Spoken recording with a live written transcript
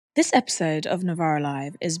This episode of Novara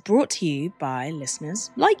Live is brought to you by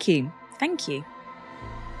listeners like you. Thank you.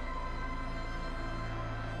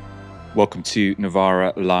 Welcome to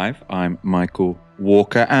Novara Live. I'm Michael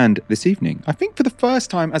Walker, and this evening, I think for the first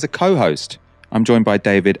time as a co-host, I'm joined by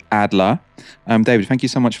David Adler. David, thank you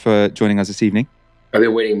so much for joining us this evening. I've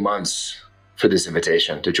been waiting months for this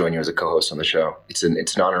invitation to join you as a co-host on the show. It's an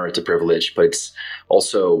honor, it's a privilege, but it's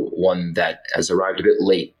also one that has arrived a bit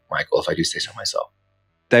late, Michael, if I do say so myself.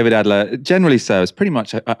 David Adler generally serves pretty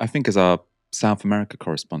much, I think, as our South America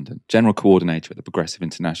correspondent, general coordinator at the Progressive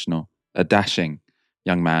International, a dashing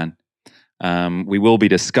young man. We will be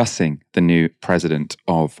discussing the new president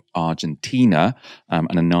of Argentina, an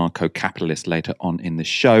anarcho-capitalist, later on in the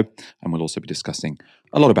show. And we'll also be discussing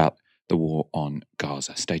a lot about the war on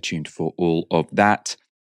Gaza. Stay tuned for all of that.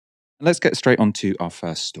 Let's get straight on to our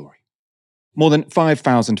first story. More than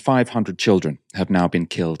 5,500 children have now been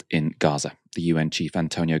killed in Gaza. The UN chief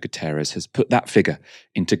Antonio Guterres has put that figure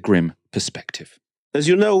into grim perspective. As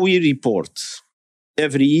you know, we report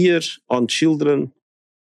every year on children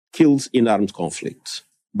killed in armed conflict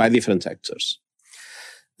by different actors.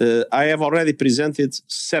 I have already presented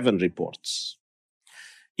 7 reports.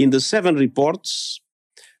 In the 7 reports,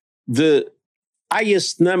 the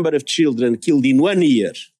highest number of children killed in 1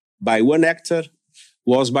 year by one actor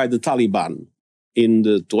was by the Taliban in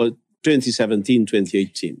the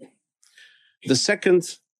 2017-2018. The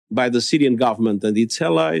second by the Syrian government and its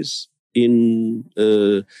allies in,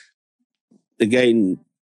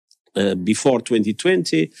 before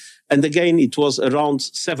 2020, and again it was around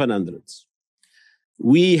 700.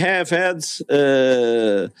 We have had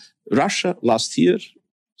Russia last year,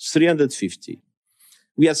 350.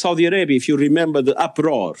 We had Saudi Arabia, if you remember the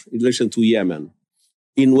uproar in relation to Yemen.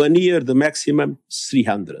 In 1 year, the maximum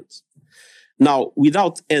 300. Now,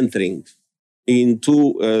 without entering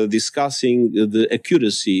into discussing the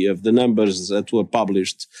accuracy of the numbers that were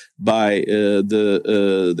published by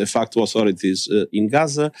the de facto authorities in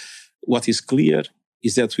Gaza, what is clear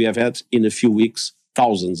is that we have had, in a few weeks,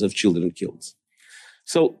 thousands of children killed.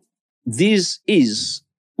 So this is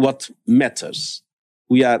what matters.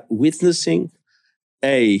 We are witnessing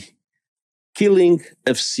a killing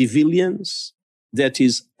of civilians that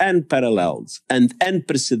is unparalleled and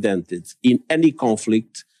unprecedented in any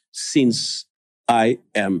conflict since I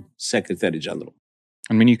am Secretary General.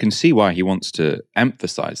 I mean, you can see why he wants to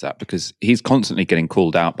emphasize that, because he's constantly getting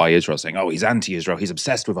called out by Israel saying, oh, he's anti-Israel, he's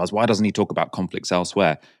obsessed with us, why doesn't he talk about conflicts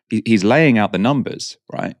elsewhere? He's laying out the numbers,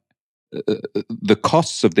 right? The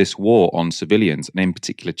costs of this war on civilians, and in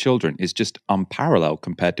particular children, is just unparalleled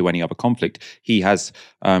compared to any other conflict. He has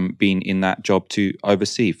been in that job to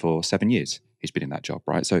oversee for 7 years. He's been in that job,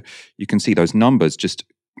 right? So you can see those numbers just...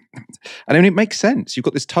 I mean, it makes sense. You've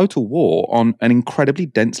got this total war on an incredibly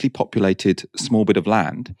densely populated small bit of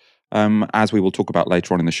land, as we will talk about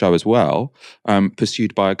later on in the show as well,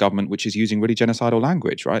 pursued by a government which is using really genocidal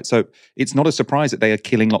language, right? So it's not a surprise that they are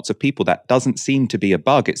killing lots of people. That doesn't seem to be a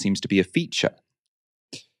bug. It seems to be a feature.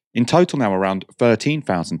 In total now, around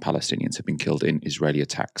 13,000 Palestinians have been killed in Israeli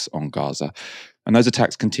attacks on Gaza. And those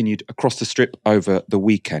attacks continued across the Strip over the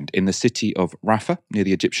weekend. In the city of Rafah, near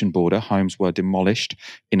the Egyptian border, homes were demolished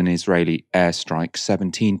in an Israeli airstrike.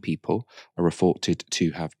 17 people are reported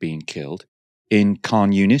to have been killed. In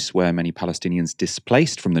Khan Yunis, where many Palestinians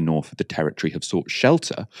displaced from the north of the territory have sought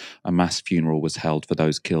shelter, a mass funeral was held for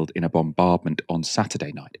those killed in a bombardment on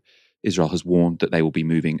Saturday night. Israel has warned that they will be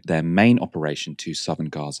moving their main operation to southern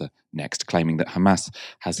Gaza next, claiming that Hamas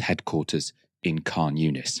has headquarters in Khan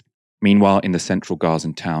Yunis. Meanwhile, in the central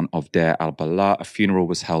Gazan town of Deir al-Balah, a funeral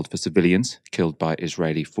was held for civilians killed by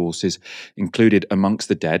Israeli forces. Included amongst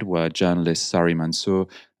the dead were journalists Sari Mansour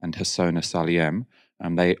and Hassona Saliem,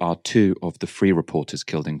 and they are 2 of the 3 reporters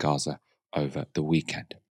killed in Gaza over the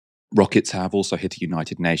weekend. Rockets have also hit a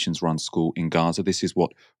United Nations-run school in Gaza. This is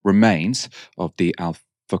what remains of the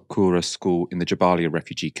Al-Fakura school in the Jabalia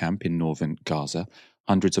refugee camp in northern Gaza.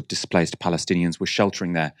 Hundreds of displaced Palestinians were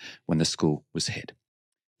sheltering there when the school was hit.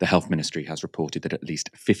 The health ministry has reported that at least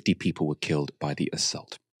 50 people were killed by the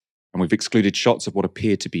assault. And we've excluded shots of what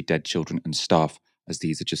appear to be dead children and staff, as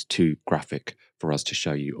these are just too graphic for us to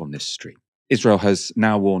show you on this stream. Israel has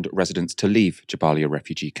now warned residents to leave Jabalia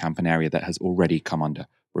refugee camp, an area that has already come under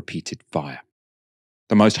repeated fire.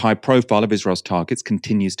 The most high profile of Israel's targets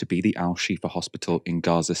continues to be the Al-Shifa hospital in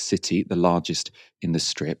Gaza City, the largest in the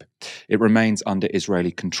Strip. It remains under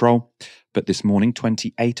Israeli control, but this morning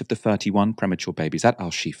 28 of the 31 premature babies at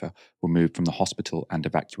Al-Shifa were moved from the hospital and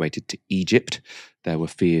evacuated to Egypt. There were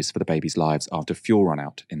fears for the babies' lives after fuel ran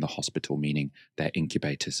out in the hospital, meaning their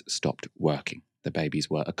incubators stopped working. The babies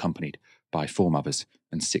were accompanied by 4 mothers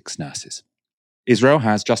and 6 nurses. Israel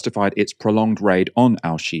has justified its prolonged raid on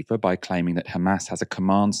Al-Shifa by claiming that Hamas has a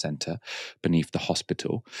command center beneath the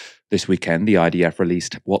hospital. This weekend, the IDF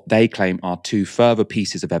released what they claim are two further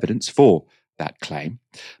pieces of evidence for that claim.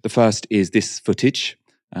 The first is this footage.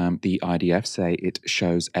 The IDF say it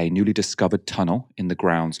shows a newly discovered tunnel in the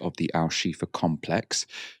grounds of the Al-Shifa complex.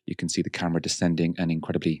 You can see the camera descending an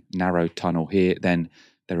incredibly narrow tunnel here. Then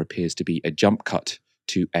there appears to be a jump cut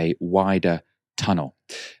to a wider tunnel.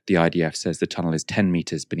 The IDF says the tunnel is 10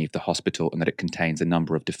 meters beneath the hospital and that it contains a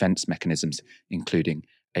number of defense mechanisms, including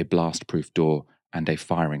a blast-proof door and a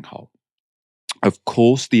firing hole. Of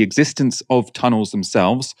course, the existence of tunnels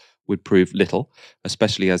themselves would prove little,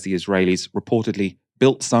 especially as the Israelis reportedly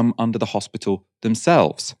built some under the hospital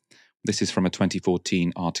themselves. This is from a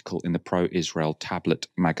 2014 article in the pro-Israel Tablet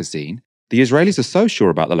magazine. The Israelis are so sure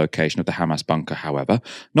about the location of the Hamas bunker, however,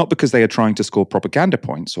 not because they are trying to score propaganda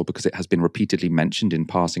points or because it has been repeatedly mentioned in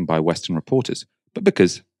passing by Western reporters, but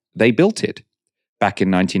because they built it. Back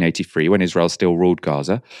in 1983, when Israel still ruled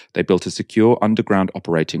Gaza, they built a secure underground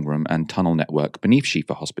operating room and tunnel network beneath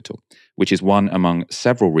Shifa Hospital, which is one among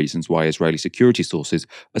several reasons why Israeli security sources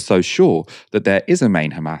are so sure that there is a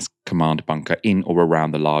main Hamas command bunker in or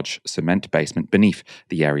around the large cement basement beneath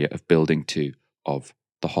the area of Building 2 of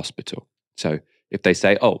the hospital. So if they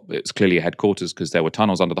say, oh, it's clearly a headquarters because there were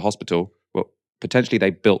tunnels under the hospital, well, potentially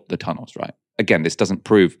they built the tunnels, right? Again, this doesn't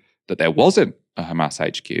prove that there wasn't a Hamas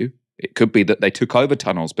HQ. It could be that they took over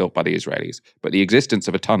tunnels built by the Israelis, but the existence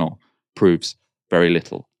of a tunnel proves very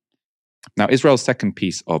little. Now, Israel's second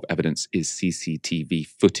piece of evidence is CCTV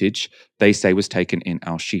footage they say was taken in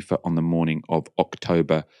Al-Shifa on the morning of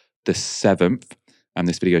October the 7th. And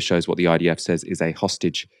this video shows what the IDF says is a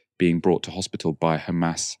hostage being brought to hospital by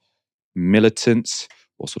Hamas militants,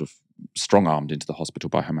 or sort of strong-armed into the hospital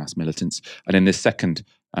by Hamas militants. And in this second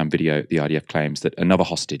video, the IDF claims that another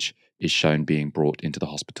hostage is shown being brought into the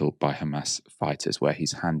hospital by Hamas fighters, where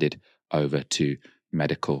he's handed over to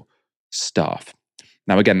medical staff.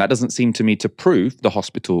 Now, again, that doesn't seem to me to prove the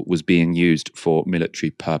hospital was being used for military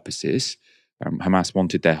purposes. Hamas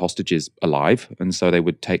wanted their hostages alive, and so they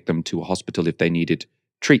would take them to a hospital if they needed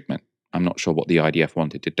treatment. I'm not sure what the IDF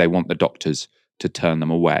wanted. Did they want the doctors to turn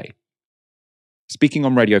them away? Speaking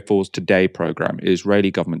on Radio 4's Today programme,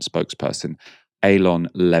 Israeli government spokesperson Alon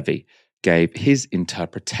Levy gave his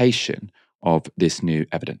interpretation of this new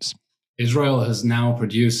evidence. Israel has now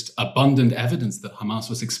produced abundant evidence that Hamas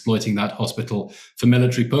was exploiting that hospital for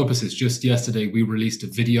military purposes. Just yesterday, we released a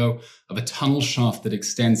video of a tunnel shaft that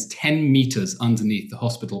extends 10 meters underneath the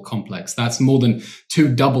hospital complex. That's more than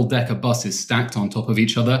 2 double-decker buses stacked on top of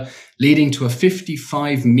each other, leading to a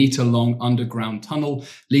 55-meter-long underground tunnel,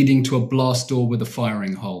 leading to a blast door with a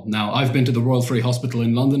firing hole. Now, I've been to the Royal Free Hospital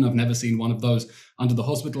in London. I've never seen one of those under the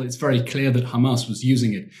hospital. It's very clear that Hamas was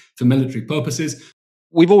using it for military purposes.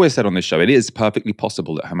 We've always said on this show, it is perfectly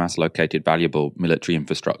possible that Hamas located valuable military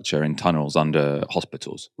infrastructure in tunnels under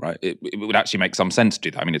hospitals, right? It would actually make some sense to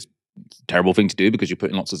do that. I mean, it's a terrible thing to do because you're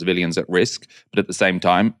putting lots of civilians at risk. But at the same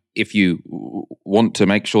time, if you want to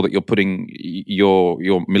make sure that you're putting your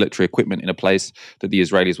military equipment in a place that the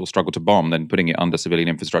Israelis will struggle to bomb, then putting it under civilian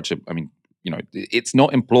infrastructure, I mean, you know, it's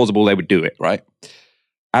not implausible they would do it, right?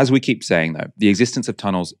 As we keep saying, though, the existence of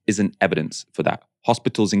tunnels isn't evidence for that.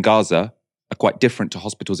 Hospitals in Gaza are quite different to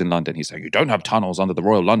hospitals in London. He's saying you don't have tunnels under the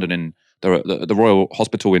Royal London in the Royal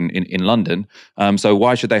Hospital in London. So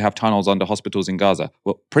why should they have tunnels under hospitals in Gaza?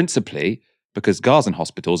 Well, principally because Gazan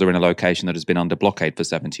hospitals are in a location that has been under blockade for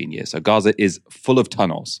 17 years. So Gaza is full of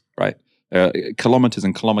tunnels, right? Kilometers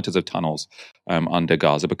and kilometers of tunnels under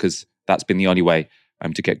Gaza because that's been the only way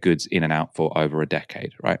to get goods in and out for over a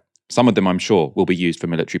decade, right? Some of them, I'm sure, will be used for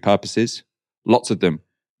military purposes. Lots of them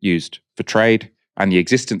used for trade. And the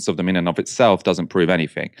existence of them in and of itself doesn't prove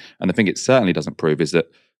anything. And the thing it certainly doesn't prove is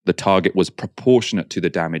that the target was proportionate to the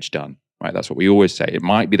damage done, right? That's what we always say. It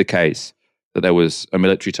might be the case that there was a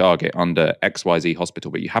military target under XYZ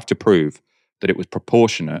hospital, but you have to prove that it was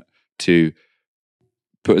proportionate to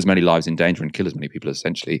put as many lives in danger and kill as many people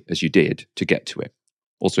essentially as you did to get to it.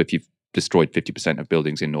 Also, if you've destroyed 50% of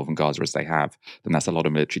buildings in northern Gaza as they have, then that's a lot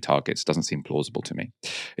of military targets. Doesn't seem plausible to me.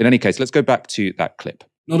 In any case, let's go back to that clip.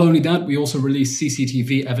 Not only that, we also released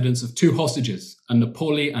CCTV evidence of 2 hostages, a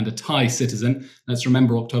Nepali and a Thai citizen. Let's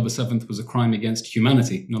remember October 7th was a crime against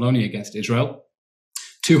humanity, not only against Israel.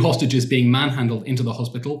 2 hostages being manhandled into the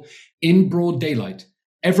hospital in broad daylight.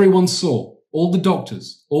 Everyone saw, all the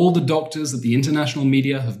doctors that the international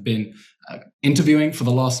media have been interviewing for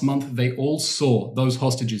the last month, they all saw those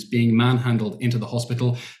hostages being manhandled into the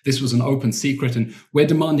hospital. This was an open secret, and we're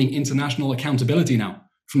demanding international accountability now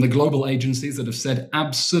from the global agencies that have said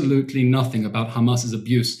absolutely nothing about Hamas's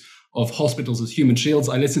abuse of hospitals as human shields.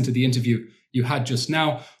 I listened to the interview you had just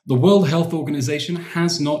now. The World Health Organization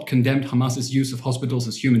has not condemned Hamas's use of hospitals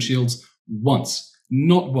as human shields once.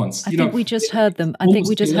 Not once. I think we just heard them condemn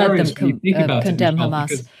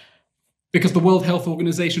Hamas. Because the World Health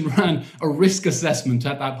Organization ran a risk assessment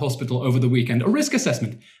at that hospital over the weekend, a risk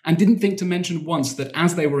assessment, and didn't think to mention once that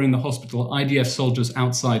as they were in the hospital, IDF soldiers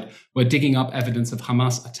outside were digging up evidence of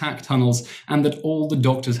Hamas attack tunnels, and that all the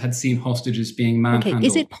doctors had seen hostages being manhandled. Okay,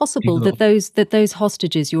 is it possible that those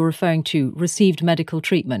hostages you're referring to received medical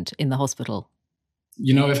treatment in the hospital?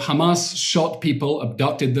 You know, if Hamas shot people,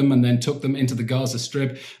 abducted them, and then took them into the Gaza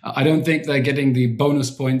Strip, I don't think they're getting the bonus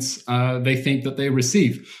points they think that they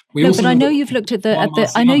receive. But I know you've looked at the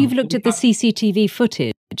CCTV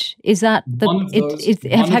footage. Is that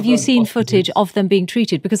have you seen footage of them being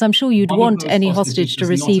treated? Because I'm sure you'd want any hostage to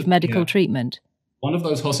receive medical treatment. One of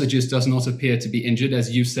those hostages does not appear to be injured,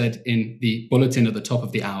 as you said in the bulletin at the top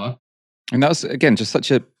of the hour. And that was, again, just such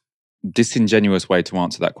a disingenuous way to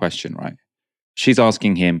answer that question, right? She's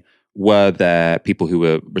asking him, were there people who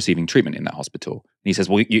were receiving treatment in that hospital? And he says,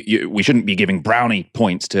 well, we shouldn't be giving brownie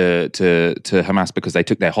points to Hamas because they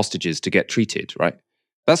took their hostages to get treated, right?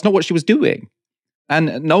 That's not what she was doing.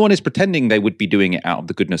 And no one is pretending they would be doing it out of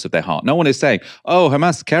the goodness of their heart. No one is saying, oh,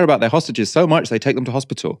 Hamas care about their hostages so much they take them to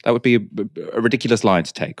hospital. That would be a ridiculous line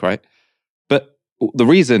to take, right? But the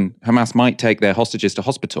reason Hamas might take their hostages to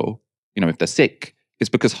hospital, if they're sick, is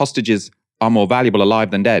because hostages are more valuable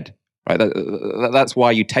alive than dead. Right, that's why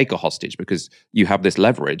you take a hostage, because you have this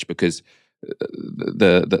leverage. Because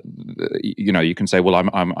you can say, well, I'm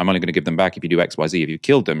only going to give them back if you do X, Y, Z. If you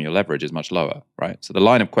killed them, your leverage is much lower, right? So the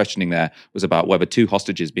line of questioning there was about whether 2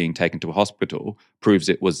 hostages being taken to a hospital proves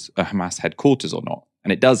it was a Hamas headquarters or not,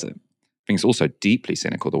 and it doesn't. I think it's also deeply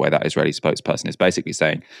cynical the way that Israeli spokesperson is basically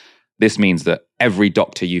saying this means that every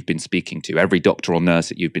doctor you've been speaking to, every doctor or nurse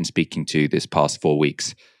that you've been speaking to this past 4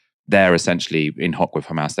 weeks, they're essentially in hock with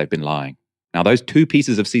Hamas. They've been lying. Now, those 2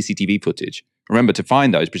 pieces of CCTV footage, remember, to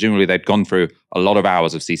find those, presumably they'd gone through a lot of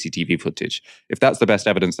hours of CCTV footage. If that's the best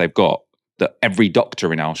evidence they've got, that every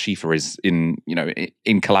doctor in Al-Shifa is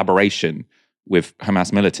in collaboration with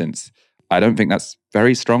Hamas militants, I don't think that's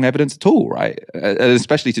very strong evidence at all, right?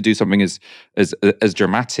 Especially to do something as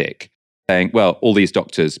dramatic, saying, well, all these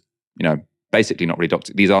doctors, basically not really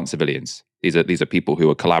doctors. These aren't civilians. These are people who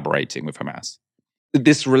are collaborating with Hamas.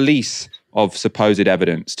 This release of supposed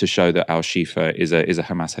evidence to show that Al-Shifa is a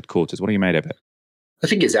Hamas headquarters, what do you made of it? I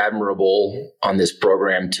think it's admirable on this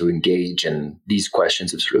program to engage in these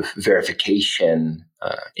questions of sort of verification,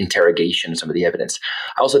 interrogation of some of the evidence.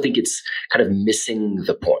 I also think it's kind of missing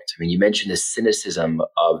the point. I mean, you mentioned the cynicism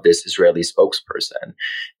of this Israeli spokesperson,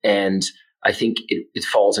 and I think it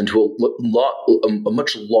falls into a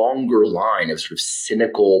much longer line of sort of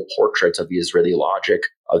cynical portraits of the Israeli logic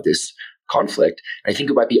of this conflict. And I think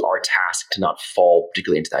it might be our task to not fall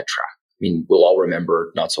particularly into that trap. I mean, we'll all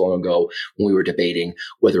remember not so long ago when we were debating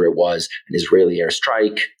whether it was an Israeli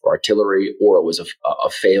airstrike or artillery, or it was a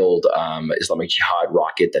failed Islamic Jihad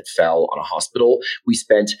rocket that fell on a hospital. We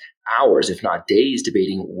spent hours, if not days,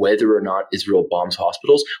 debating whether or not Israel bombs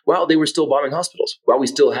hospitals while they were still bombing hospitals, while we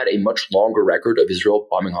still had a much longer record of Israel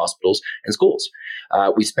bombing hospitals and schools.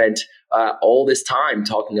 We spent all this time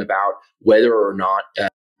talking about whether or not the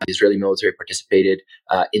Israeli military participated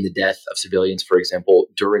in the death of civilians, for example,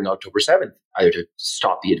 during October 7th, either to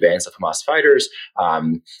stop the advance of Hamas fighters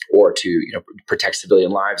or to protect civilian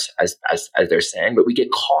lives, as they're saying. But we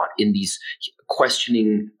get caught in these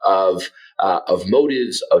questioning of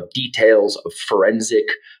motives, of details, of forensic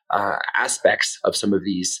aspects of some of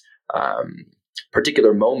these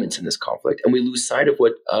particular moments in this conflict, and we lose sight of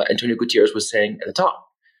what Antonio Gutierrez was saying at the top,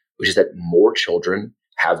 which is that more children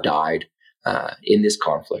have died in this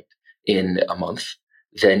conflict in a month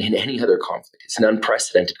than in any other conflict. It's an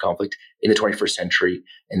unprecedented conflict in the 21st century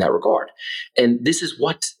in that regard. And this is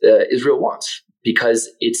what Israel wants, because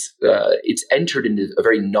it's entered into a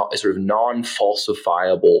very sort of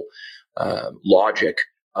non-falsifiable logic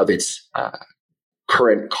of its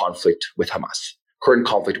current conflict with Hamas. Current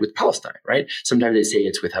conflict with Palestine, right? Sometimes they say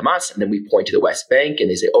it's with Hamas, and then we point to the West Bank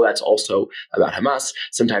and they say, oh, that's also about Hamas.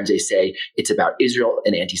 Sometimes they say it's about Israel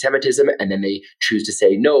and anti-Semitism, and then they choose to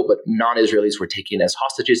say, no, but non-Israelis were taken as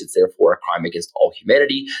hostages. It's therefore a crime against all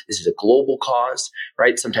humanity. This is a global cause,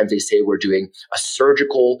 right? Sometimes they say we're doing a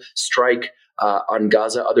surgical strike on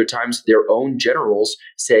Gaza. Other times, their own generals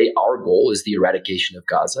say our goal is the eradication of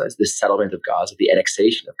Gaza, is the settlement of Gaza, the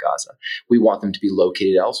annexation of Gaza. We want them to be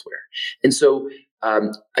located elsewhere. And so I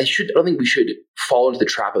don't think we should fall into the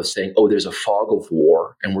trap of saying, oh, there's a fog of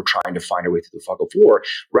war and we're trying to find our way through the fog of war.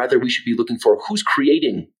 Rather, we should be looking for who's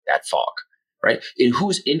creating that fog, right? In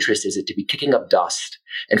whose interest is it to be kicking up dust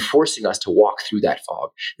and forcing us to walk through that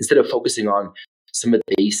fog instead of focusing on some of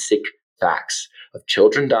the basic facts of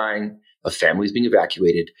children dying, of families being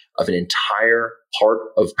evacuated, of an entire part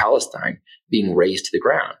of Palestine being razed to the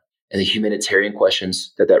ground, and the humanitarian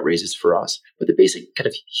questions that raises for us, but the basic kind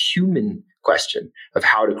of human question of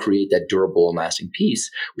how to create that durable and lasting peace,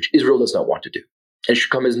 which Israel does not want to do. And it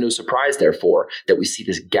should come as no surprise, therefore, that we see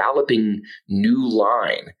this galloping new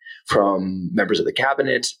line from members of the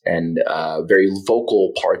cabinet and very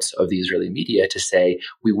vocal parts of the Israeli media to say,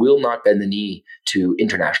 we will not bend the knee to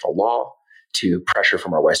international law, to pressure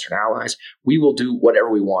from our Western allies. We will do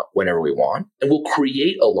whatever we want, whenever we want, and we'll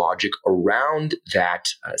create a logic around that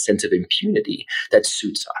sense of impunity that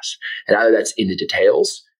suits us. And either that's in the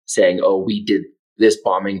details, saying, oh, we did this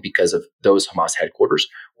bombing because of those Hamas headquarters,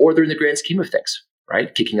 or they're in the grand scheme of things,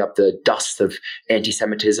 right? Kicking up the dust of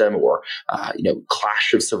anti-Semitism or,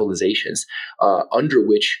 clash of civilizations under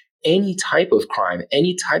which any type of crime,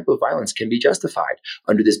 any type of violence can be justified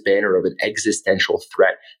under this banner of an existential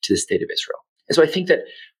threat to the state of Israel. And so I think that,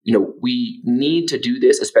 we need to do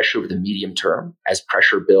this, especially over the medium term, as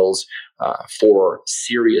pressure builds for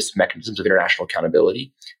serious mechanisms of international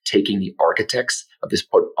accountability, taking the architects of this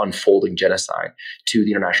unfolding genocide to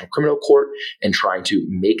the International Criminal Court and trying to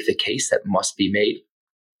make the case that must be made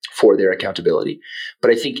for their accountability. But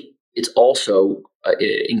I think it's also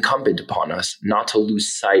incumbent upon us not to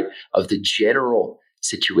lose sight of the general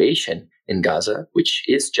situation in Gaza, which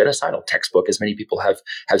is genocidal, textbook, as many people have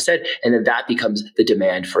said. And then that becomes the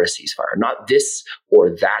demand for a ceasefire, not this or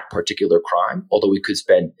that particular crime, although we could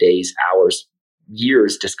spend days, hours,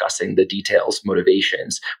 years discussing the details,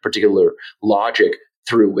 motivations, particular logic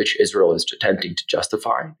through which Israel is attempting to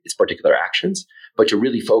justify its particular actions, but to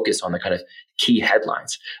really focus on the kind of key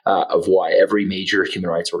headlines of why every major human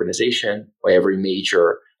rights organization, why every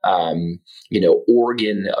major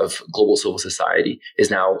organ of global civil society is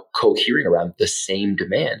now cohering around the same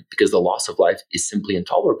demand, because the loss of life is simply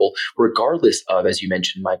intolerable, regardless of, as you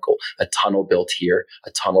mentioned, Michael, a tunnel built here,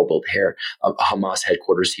 a tunnel built here, a Hamas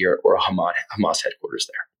headquarters here, or a Hamas headquarters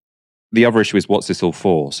there. The other issue is, what's this all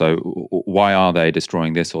for? So why are they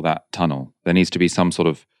destroying this or that tunnel? There needs to be some sort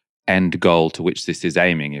of end goal to which this is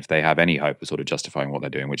aiming if they have any hope of sort of justifying what they're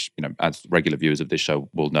doing, which, as regular viewers of this show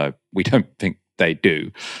will know, we don't think they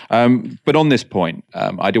do. But on this point,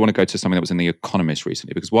 I do want to go to something that was in The Economist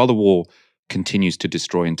recently, because while the war continues to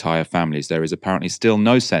destroy entire families, there is apparently still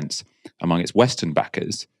no sense among its Western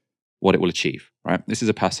backers what it will achieve, right? This is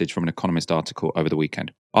a passage from an Economist article over the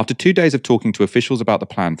weekend. After 2 days of talking to officials about the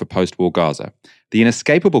plan for post-war Gaza, the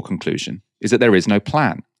inescapable conclusion is that there is no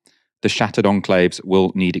plan. The shattered enclaves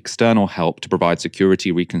will need external help to provide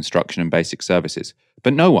security, reconstruction, and basic services.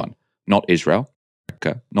 But no one, not Israel,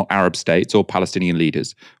 not Arab states or Palestinian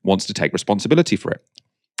leaders, wants to take responsibility for it.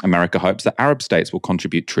 America hopes that Arab states will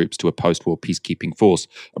contribute troops to a post-war peacekeeping force,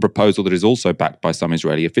 a proposal that is also backed by some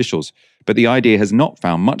Israeli officials. But the idea has not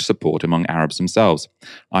found much support among Arabs themselves.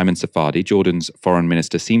 Ayman Safadi, Jordan's foreign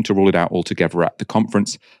minister, seemed to rule it out altogether at the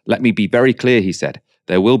conference. Let me be very clear, he said.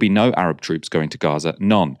 There will be no Arab troops going to Gaza,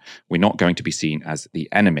 none. We're not going to be seen as the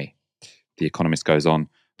enemy. The Economist goes on.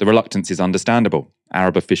 The reluctance is understandable.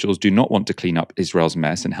 Arab officials do not want to clean up Israel's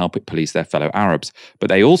mess and help it police their fellow Arabs. But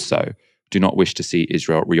they also do not wish to see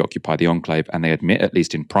Israel reoccupy the enclave, and they admit, at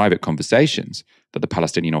least in private conversations, that the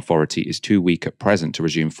Palestinian Authority is too weak at present to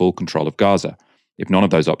resume full control of Gaza. If none of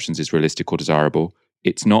those options is realistic or desirable,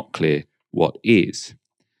 it's not clear what is.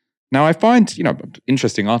 Now, I find,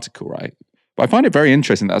 interesting article, right? But I find it very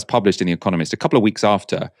interesting that was published in The Economist a couple of weeks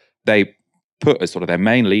after they put as sort of their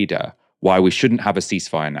main leader why we shouldn't have a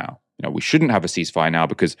ceasefire now. We shouldn't have a ceasefire now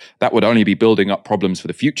because that would only be building up problems for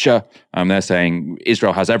the future. They're saying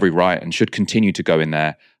Israel has every right and should continue to go in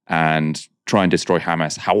there and try and destroy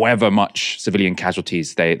Hamas, however much civilian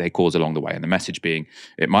casualties they cause along the way. And the message being,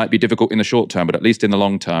 it might be difficult in the short term, but at least in the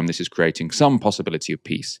long term, this is creating some possibility of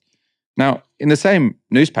peace. Now, in the same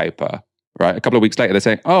newspaper, right, a couple of weeks later, they're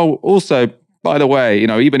saying, oh, also, by the way,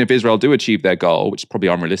 even if Israel do achieve their goal, which is probably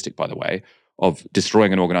unrealistic, by the way, of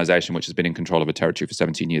destroying an organization which has been in control of a territory for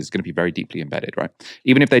 17 years, is going to be very deeply embedded, right?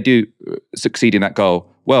 Even if they do succeed in that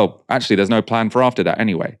goal, well, actually, there's no plan for after that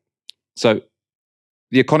anyway. So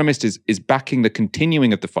The Economist is backing the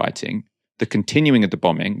continuing of the fighting, the continuing of the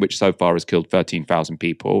bombing, which so far has killed 13,000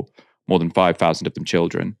 people, more than 5,000 of them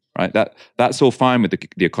children, right? That's all fine with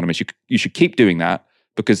the Economist. You should keep doing that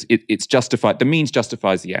because it's justified. The means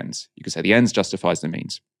justifies the ends. You could say the ends justifies the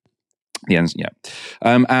means. The ends, yeah.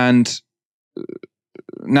 And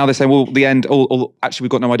now they say, well, the end, actually,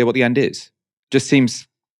 we've got no idea what the end is. Just seems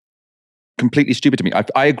completely stupid to me.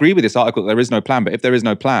 I agree with this article that there is no plan, but if there is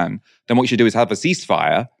no plan, then what you should do is have a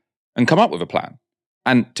ceasefire and come up with a plan.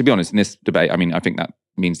 And to be honest, in this debate, I mean, I think that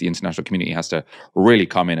means the international community has to really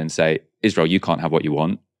come in and say, Israel, you can't have what you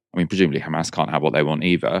want. I mean, presumably Hamas can't have what they want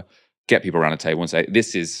either. Get people around a table and say,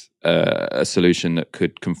 this is a solution that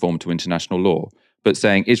could conform to international law. But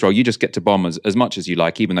saying, Israel, you just get to bomb as much as you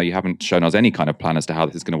like, even though you haven't shown us any kind of plan as to how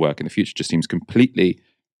this is going to work in the future, just seems completely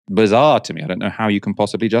bizarre to me. I don't know how you can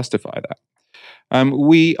possibly justify that.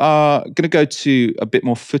 We are going to go to a bit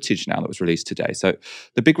more footage now that was released today. So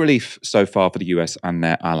the big relief so far for the US and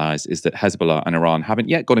their allies is that Hezbollah and Iran haven't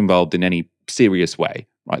yet got involved in any serious way.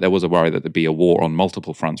 Right? There was a worry that there'd be a war on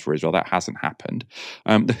multiple fronts for Israel. That hasn't happened.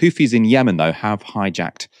 The Houthis in Yemen, though, have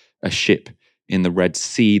hijacked a ship in the Red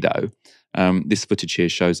Sea, though. This footage here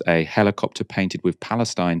shows a helicopter painted with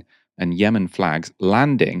Palestine and Yemen flags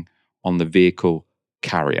landing on the vehicle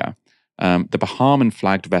carrier. The Bahamian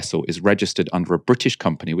flagged vessel is registered under a British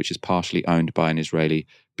company, which is partially owned by an Israeli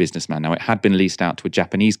businessman. Now, it had been leased out to a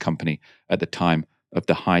Japanese company at the time of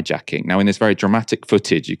the hijacking. Now, in this very dramatic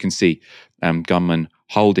footage, you can see gunmen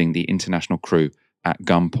holding the international crew at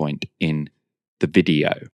gunpoint in the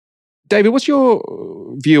video. David, what's your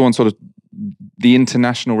view on sort of the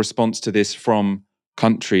international response to this from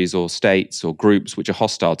countries or states or groups which are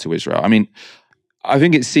hostile to Israel? I mean, I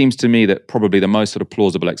think it seems to me that probably the most sort of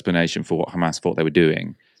plausible explanation for what Hamas thought they were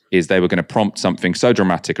doing is they were going to prompt something so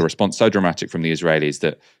dramatic, a response so dramatic from the Israelis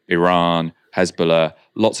that Iran, Hezbollah,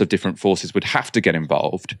 lots of different forces would have to get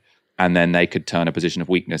involved, and then they could turn a position of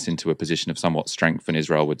weakness into a position of somewhat strength, and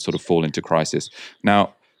Israel would sort of fall into crisis.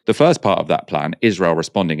 Now, the first part of that plan, Israel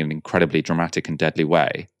responding in an incredibly dramatic and deadly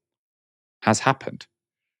way, has happened.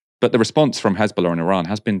 But the response from Hezbollah and Iran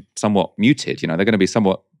has been somewhat muted. You know, they're going to be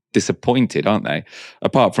somewhat disappointed, aren't they?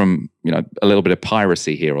 Apart from, you know, a little bit of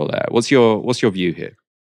piracy here or there. What's your view here?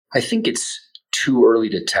 I think it's too early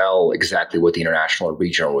to tell exactly what the international or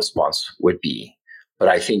regional response would be. But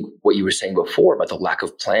I think what you were saying before about the lack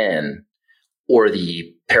of plan or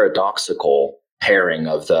the paradoxical pairing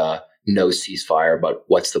of the no ceasefire, but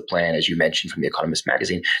what's the plan, as you mentioned from The Economist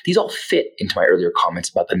magazine, these all fit into my earlier comments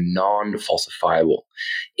about the non-falsifiable,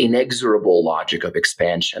 inexorable logic of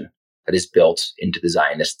expansion that is built into the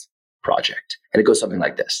Zionist project. And it goes something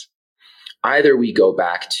like this. Either we go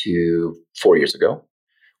back to 4 years ago,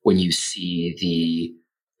 when you see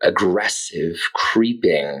the aggressive,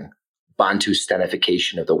 creeping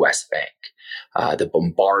Bantustanification of the West Bank,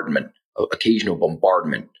 the occasional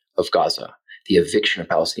bombardment of Gaza, the eviction of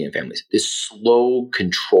Palestinian families, this slow,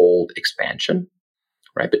 controlled expansion,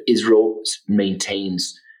 right? But Israel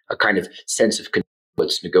maintains a kind of sense of control.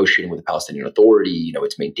 It's negotiating with the Palestinian Authority.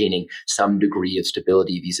 It's maintaining some degree of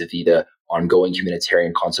stability vis-a-vis the ongoing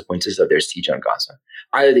humanitarian consequences of their siege on Gaza.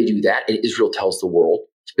 Either they do that, and Israel tells the world,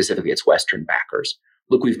 specifically its Western backers,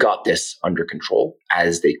 look, we've got this under control,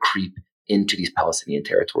 as they creep into these Palestinian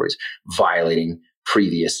territories, violating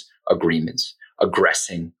previous agreements,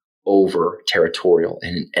 aggressing over territorial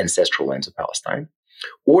and ancestral lands of Palestine.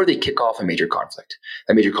 Or they kick off a major conflict.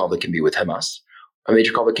 A major conflict can be with Hamas. A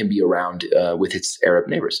major conflict can be around with its Arab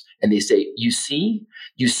neighbors. And they say, you see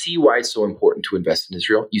why it's so important to invest in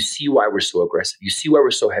Israel. You see why we're so aggressive. You see why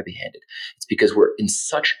we're so heavy-handed. It's because we're in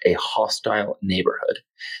such a hostile neighborhood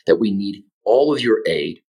that we need all of your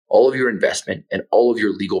aid, all of your investment, and all of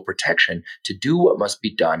your legal protection to do what must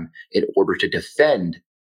be done in order to defend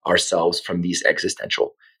ourselves from these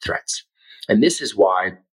existential threats. And this is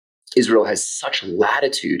why Israel has such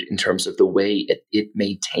latitude in terms of the way it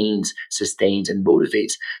maintains, sustains, and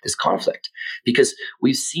motivates this conflict. Because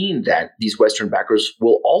we've seen that these Western backers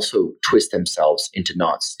will also twist themselves into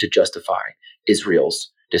knots to justify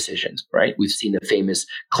Israel's decisions, right? We've seen the famous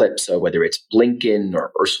clips of whether it's Blinken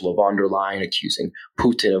or Ursula von der Leyen accusing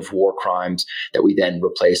Putin of war crimes, that we then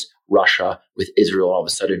replace Russia with Israel. All of a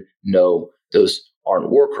sudden, no, those aren't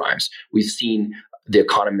war crimes. We've seen The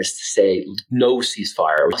Economist say no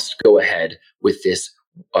ceasefire, we must go ahead with this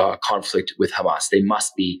conflict with Hamas. They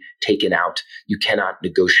must be taken out. You cannot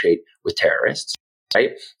negotiate with terrorists,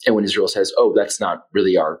 right? And when Israel says, oh, that's not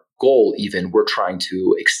really our goal even, we're trying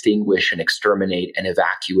to extinguish and exterminate and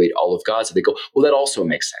evacuate all of Gaza, they go, well, that also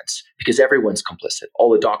makes sense because everyone's complicit.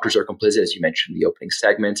 All the doctors are complicit, as you mentioned in the opening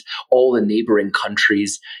segment. All the neighboring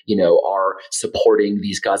countries, are supporting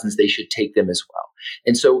these Gazans. They should take them as well.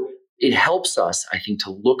 And so it helps us, I think,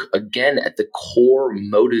 to look again at the core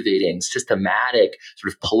motivating, systematic,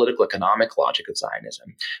 sort of political economic logic of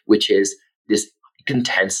Zionism, which is this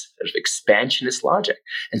intense sort of expansionist logic.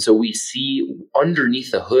 And so we see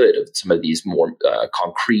underneath the hood of some of these more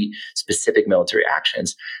concrete, specific military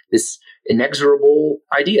actions, this inexorable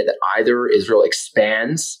idea that either Israel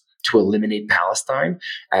expands to eliminate Palestine,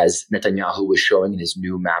 as Netanyahu was showing in his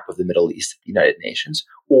new map of the Middle East at the United Nations,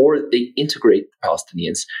 or they integrate the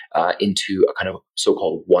Palestinians into a kind of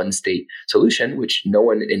so-called one-state solution, which no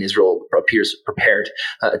one in Israel appears prepared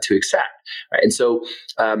to accept. Right? And so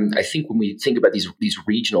I think when we think about these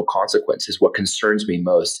regional consequences, what concerns me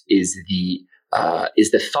most is the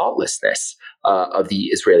thoughtlessness of the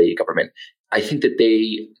Israeli government. I think that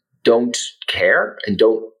they don't care and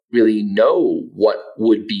don't really know what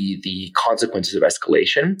would be the consequences of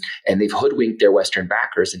escalation. And they've hoodwinked their Western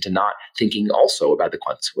backers into not thinking also about the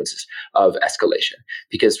consequences of escalation.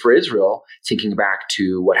 Because for Israel, thinking back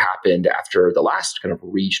to what happened after the last kind of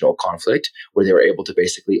regional conflict, where they were able to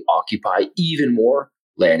basically occupy even more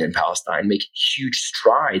land in Palestine, make huge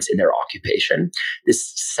strides in their occupation.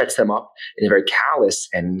 This sets them up in a very callous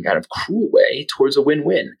and kind of cruel way towards a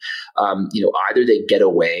win-win. Either they get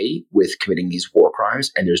away with committing these war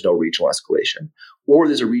crimes and there's no regional escalation, or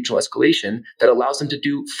there's a regional escalation that allows them to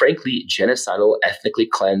do, frankly, genocidal, ethnically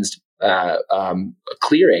cleansed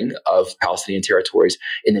clearing of Palestinian territories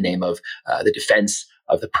in the name of the defense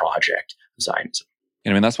of the project of Zionism.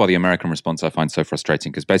 That's why the American response I find so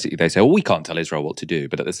frustrating, because basically they say, well, we can't tell Israel what to do.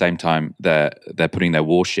 But at the same time, they're putting their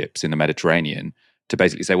warships in the Mediterranean to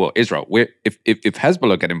basically say, well, Israel, if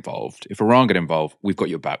Hezbollah get involved, if Iran get involved, we've got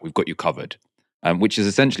your back, we've got you covered. Which is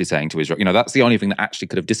essentially saying to Israel, that's the only thing that actually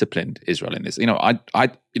could have disciplined Israel in this.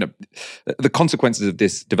 The consequences of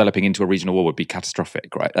this developing into a regional war would be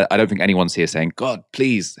catastrophic, right? I don't think anyone's here saying, God,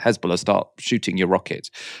 please, Hezbollah, start shooting your rockets.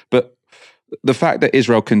 But the fact that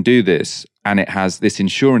Israel can do this, and it has this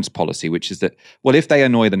insurance policy, which is that, well, if they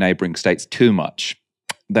annoy the neighboring states too much,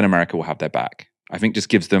 then America will have their back. I think just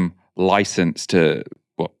gives them license to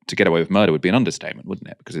get away with murder would be an understatement, wouldn't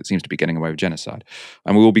it? Because it seems to be getting away with genocide.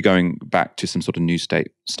 And we will be going back to some sort of new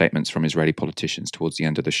statements from Israeli politicians towards the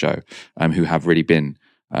end of the show, who have really been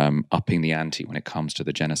upping the ante when it comes to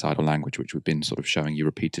the genocidal language, which we've been sort of showing you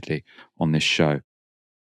repeatedly on this show.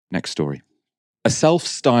 Next story. A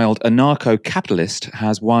self-styled anarcho-capitalist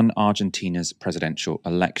has won Argentina's presidential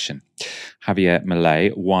election. Javier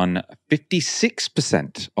Milei won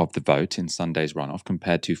 56% of the vote in Sunday's runoff,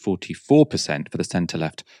 compared to 44% for the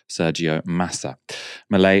centre-left Sergio Massa.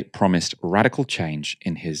 Milei promised radical change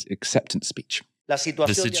in his acceptance speech. The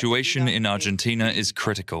situation in Argentina is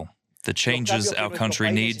critical. The changes our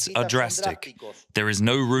country needs are drastic. There is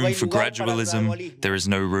no room for gradualism. There is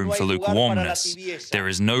no room for lukewarmness. There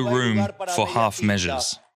is no room for half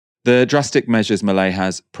measures. The drastic measures Milei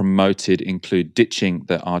has promoted include ditching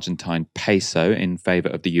the Argentine peso in favour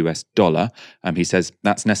of the US dollar. He says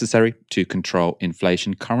that's necessary to control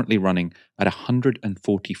inflation, currently running at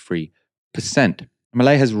 143%.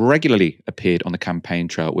 Milei has regularly appeared on the campaign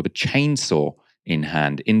trail with a chainsaw in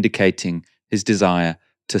hand, indicating his desire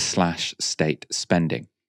to slash state spending.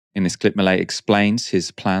 In this clip, Milei explains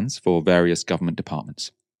his plans for various government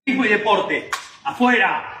departments. Turismo y deporte,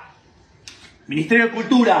 afuera. Ministerio de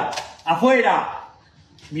Cultura, afuera.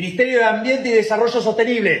 Ministerio de Ambiente y Desarrollo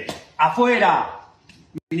Sostenible, afuera.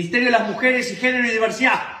 Ministerio de las Mujeres y Género y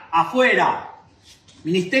Diversidad, afuera.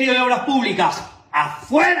 Ministerio de Obras Públicas,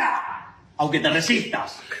 afuera. Aunque te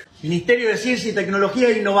resistas. Ministerio de Ciencia y Tecnología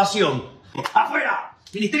e Innovación, afuera.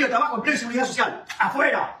 Ministerio de Trabajo, Empleo y Seguridad Social,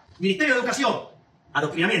 afuera. Ministerio de Educación,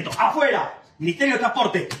 adoctrinamiento, afuera. Ministerio de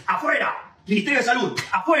Transporte, afuera. Ministerio de Salud,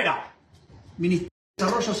 afuera. Ministerio de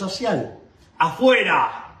Desarrollo Social,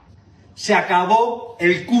 afuera. Se acabó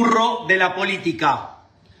el curro de la política.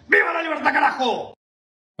 ¡Viva la libertad, carajo!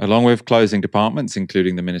 Along with closing departments,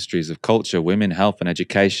 including the Ministries of Culture, Women, Health and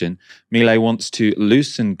Education, Milei wants to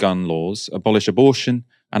loosen gun laws, abolish abortion,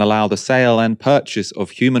 and allow the sale and purchase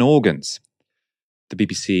of human organs. The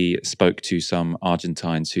BBC spoke to some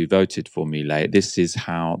Argentines who voted for Milei. This is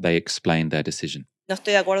how they explained their decision. No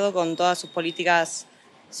estoy de acuerdo con todas sus políticas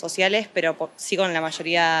sociales, pero sí con la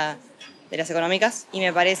mayoría de las económicas. Y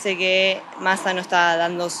me parece que Massa no está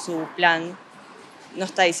dando su plan, no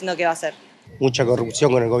está diciendo qué va a hacer. Mucha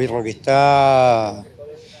corrupción con el gobierno que está,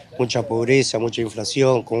 mucha pobreza, mucha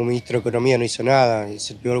inflación. Como ministro de Economía no hizo nada. Es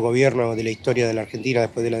el peor gobierno de la historia de la Argentina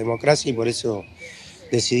después de la democracia y por eso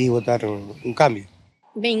decidí votar un cambio.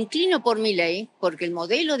 Me inclino por Milei porque el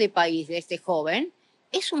modelo de país de este joven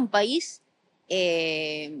es un país,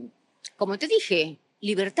 como te dije,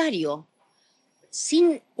 libertario,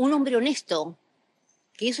 sin un hombre honesto,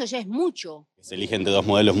 que eso ya es mucho. Se eligen de dos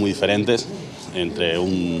modelos muy diferentes, entre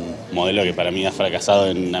un modelo que para mí ha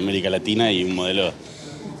fracasado en América Latina y un modelo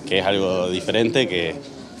que es algo diferente, que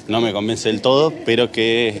no me convence del todo, pero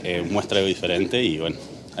que muestra algo diferente y bueno,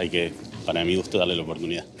 hay que, para mi gusto, darle la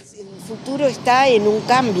oportunidad. El futuro está en un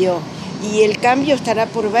cambio y el cambio estará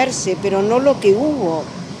por verse, pero no lo que hubo,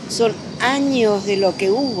 Son años de lo que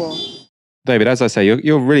hubo. David, as I say,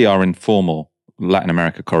 you really are informal Latin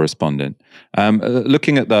America correspondent.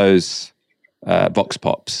 Looking at those vox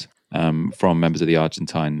pops from members of the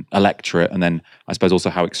Argentine electorate, and then I suppose also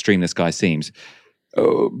how extreme this guy seems.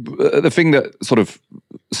 The thing that sort of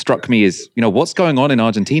struck me is, what's going on in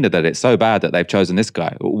Argentina that it's so bad that they've chosen this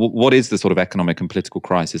guy? What is the sort of economic and political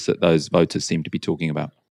crisis that those voters seem to be talking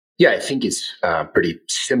about? Yeah, I think it's pretty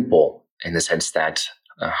simple in the sense that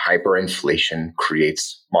hyperinflation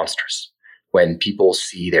creates monsters. When people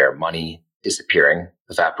see their money disappearing,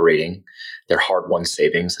 evaporating, their hard-won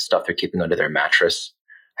savings, the stuff they're keeping under their mattress,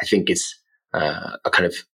 I think it's a kind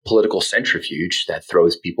of political centrifuge that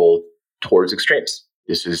throws people towards extremes.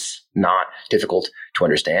 This is not difficult to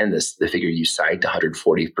understand. The figure you cite,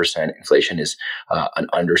 140% inflation, is an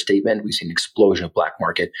understatement. We've seen an explosion of black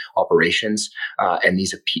market operations, and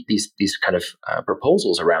these kind of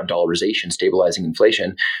proposals around dollarization, stabilizing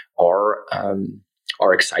inflation, are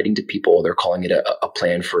exciting to people. They're calling it a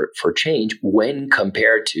plan for change when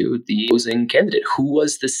compared to the opposing candidate, who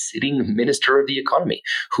was the sitting minister of the economy,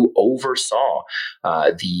 who oversaw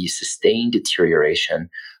the sustained deterioration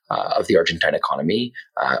of the Argentine economy,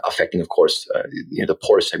 affecting, of course, the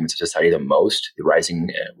poorest segments of society the most, the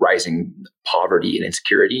rising poverty and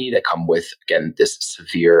insecurity that come with, again, this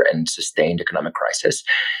severe and sustained economic crisis.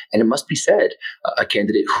 And it must be said, a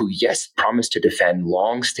candidate who, yes, promised to defend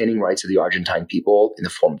long-standing rights of the Argentine people in the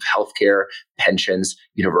form of healthcare, pensions,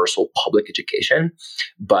 universal public education,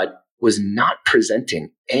 but was not presenting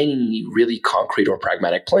any really concrete or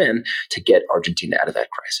pragmatic plan to get Argentina out of that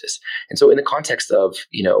crisis. And so in the context of,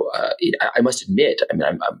 I must admit,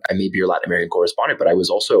 I may be your Latin American correspondent, but I was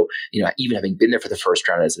also, even having been there for the first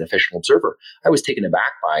round as an official observer, I was taken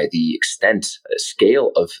aback by the extent,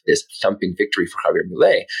 scale of this thumping victory for Javier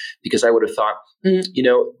Milei, because I would have thought,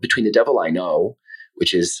 between the devil I know,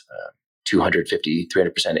 which is 250,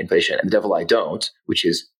 300% inflation, and the devil I don't, which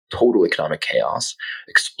is total economic chaos,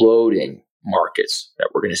 exploding markets that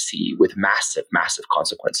we're going to see with massive, massive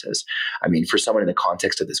consequences. I mean, for someone in the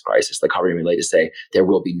context of this crisis, like Javier Milei, to say there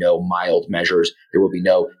will be no mild measures, there will be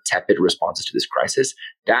no tepid responses to this crisis,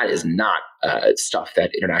 that is not stuff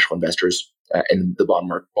that international investors and the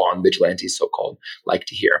bond vigilantes, so-called, like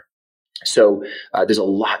to hear. So there's a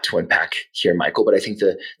lot to unpack here, Michael, but I think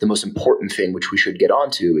the most important thing which we should get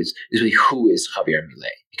onto is really who is Javier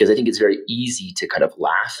Milei, because I think it's very easy to kind of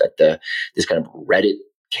laugh at this kind of Reddit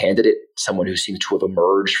candidate, someone who seems to have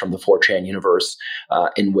emerged from the 4chan universe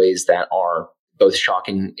in ways that are both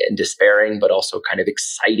shocking and despairing, but also kind of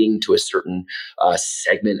exciting to a certain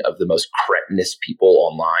segment of the most cretinous people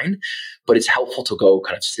online. But it's helpful to go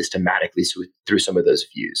kind of systematically through some of those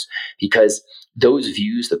views, because those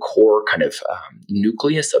views, the core kind of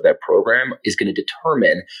nucleus of that program, is going to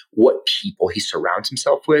determine what people he surrounds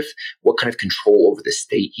himself with, what kind of control over the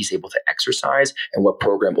state he's able to exercise, and what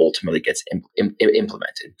program ultimately gets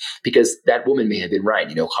implemented. Because that woman may have been right.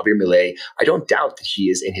 Javier Milei, I don't doubt that he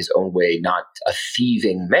is in his own way not a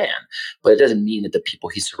thieving man, but it doesn't mean that the people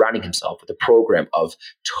he's surrounding himself with, a program of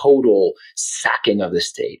total sacking of the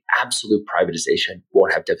state, absolute privatization,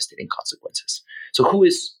 won't have devastating consequences. So who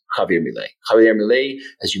is Javier Milei? Javier Milei,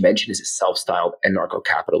 as you mentioned, is a self-styled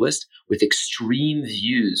anarcho-capitalist with extreme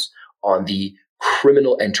views on the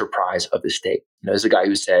criminal enterprise of the state. There's a guy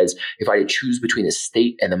who says, if I had to choose between the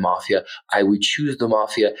state and the mafia, I would choose the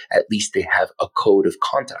mafia. At least they have a code of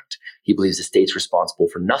conduct. He believes the state's responsible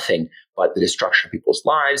for nothing but the destruction of people's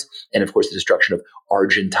lives and, of course, the destruction of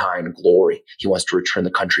Argentine glory. He wants to return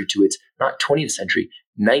the country to its, not 20th century,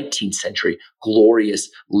 19th century glorious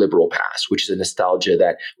liberal past, which is a nostalgia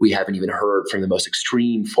that we haven't even heard from the most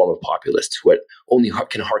extreme form of populists who only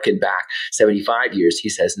can harken back 75 years. He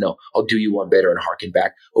says, no, I'll do you one better and harken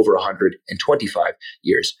back over 125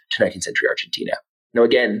 years to 19th century Argentina. Now,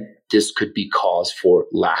 again, this could be cause for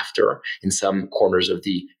laughter in some corners of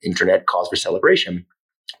the internet, cause for celebration.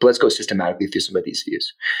 But let's go systematically through some of these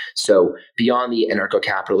views. So beyond the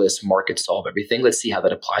anarcho-capitalist market solve everything, let's see how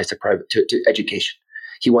that applies to education.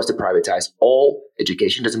 He wants to privatize all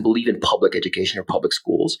education, doesn't believe in public education or public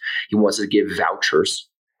schools. He wants to give vouchers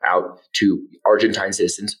out to Argentine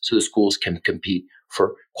citizens so the schools can compete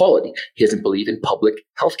for quality. He doesn't believe in public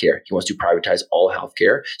healthcare. He wants to privatize all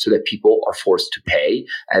healthcare so that people are forced to pay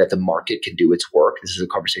and that the market can do its work. This is a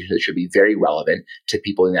conversation that should be very relevant to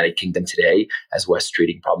people in the United Kingdom today, as Wes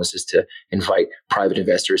Streeting promises to invite private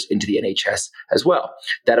investors into the NHS as well.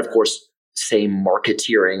 That, of course, same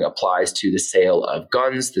marketeering applies to the sale of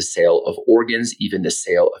guns, the sale of organs, even the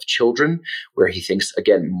sale of children, where he thinks,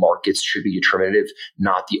 again, markets should be determinative,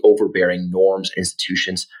 not the overbearing norms and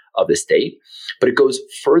institutions of the state. But it goes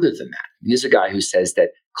further than that. He's a guy who says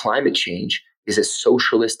that climate change is a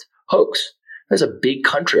socialist hoax. There's a big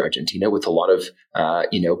country, Argentina, with a lot of,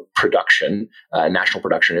 production, national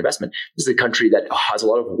production investment. This is a country that has a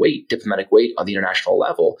lot of weight, diplomatic weight on the international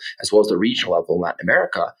level, as well as the regional level in Latin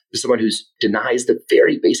America. There's someone who denies the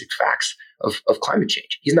very basic facts of climate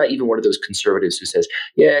change. He's not even one of those conservatives who says,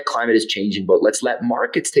 yeah, climate is changing, but let's let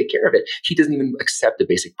markets take care of it. He doesn't even accept the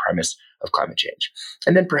basic premise of climate change.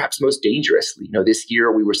 And then perhaps most dangerously, this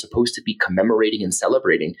year we were supposed to be commemorating and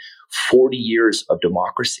celebrating 40 years of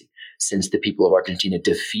democracy since the people of Argentina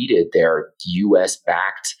defeated their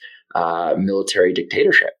US-backed military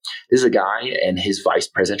dictatorship. This is a guy and his vice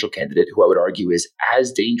presidential candidate who I would argue is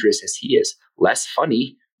as dangerous as he is, less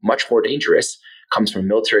funny, much more dangerous, comes from a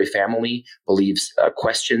military family, believes,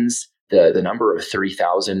 questions the number of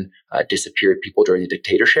 30,000 disappeared people during the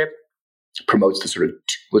dictatorship, promotes the sort of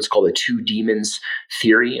what's called the two demons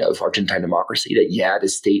theory of Argentine democracy, that, the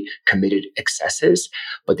state committed excesses,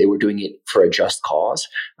 but they were doing it for a just cause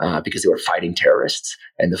because they were fighting terrorists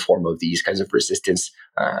in the form of these kinds of resistance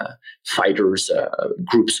fighters,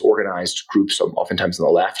 groups, organized groups, oftentimes on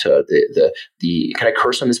the left. Can I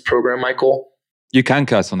curse on this program, Michael? You can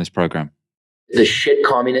curse on this program. The shit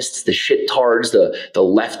communists, the shit tards, the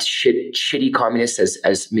left shitty communists,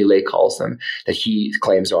 as Milei calls them, that he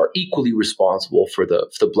claims are equally responsible for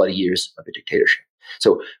the bloody years of the dictatorship.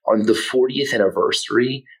 So on the 40th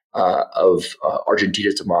anniversary of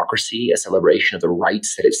Argentina's democracy, a celebration of the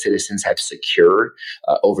rights that its citizens have secured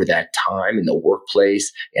over that time in the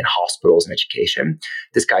workplace, in hospitals and education,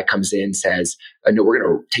 this guy comes in and says, no, we're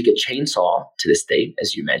going to take a chainsaw to the state,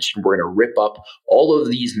 as you mentioned. We're going to rip up all of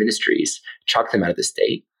these ministries, chuck them out of the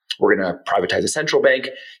state. We're going to privatize the central bank.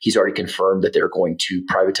 He's already confirmed that they're going to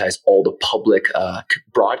privatize all the public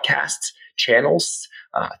broadcasts channels,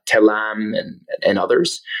 Telam and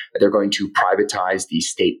others. They're going to privatize the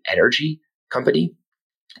state energy company,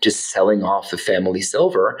 just selling off the family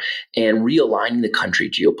silver and realigning the country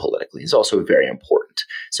geopolitically is also very important.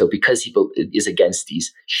 So because he is against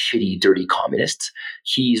these shitty, dirty communists,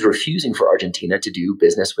 he's refusing for Argentina to do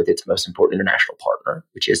business with its most important international partner,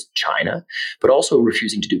 which is China, but also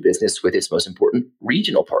refusing to do business with its most important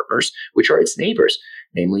regional partners, which are its neighbors,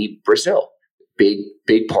 namely Brazil.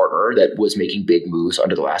 Big partner that was making big moves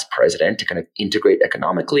under the last president to kind of integrate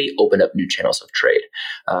economically, open up new channels of trade.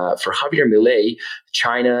 For Javier Milei,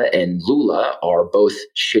 China and Lula are both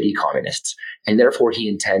shitty communists, and therefore he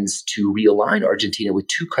intends to realign Argentina with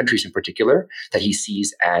two countries in particular that he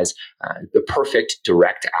sees as the perfect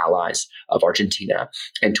direct allies of Argentina,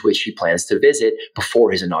 and to which he plans to visit before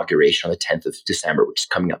his inauguration on the 10th of December, which is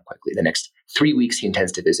coming up quickly. The next 3 weeks, he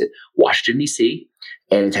intends to visit Washington, D.C.,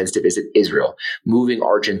 and intends to visit Israel, moving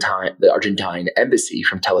the Argentine embassy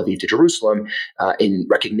from Tel Aviv to Jerusalem in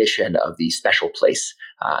recognition of the special place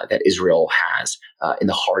that Israel has in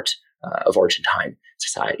the heart of Argentine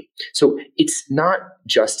society. So it's not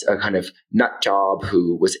just a kind of nut job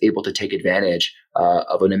who was able to take advantage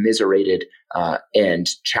of an immiserated and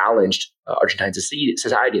challenged Argentine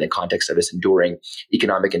society in the context of this enduring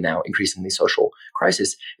economic and now increasingly social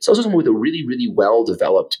crisis. It's also someone with a really, really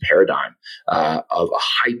well-developed paradigm of a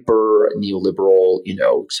hyper neoliberal,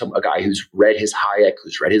 a guy who's read his Hayek,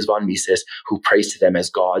 who's read his von Mises, who prays to them as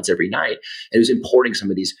gods every night, and who's importing some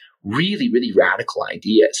of these really, really radical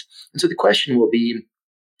ideas. And so the question will be,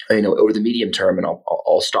 over the medium term, and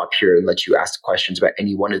I'll stop here and let you ask questions about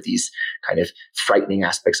any one of these kind of frightening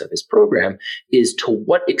aspects of his program, is to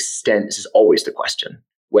what extent, this is always the question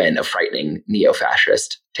when a frightening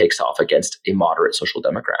neo-fascist takes off against a moderate social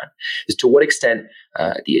democrat, is to what extent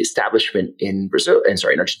the establishment in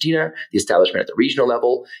Argentina, the establishment at the regional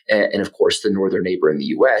level, and of course the northern neighbor in the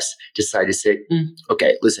US decide to say,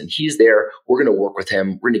 okay, listen, he's there, we're going to work with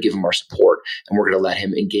him, we're going to give him our support, and we're going to let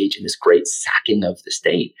him engage in this great sacking of the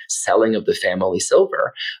state, selling of the family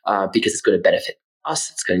silver, because it's going to benefit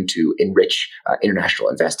us, it's going to enrich international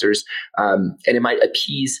investors, and it might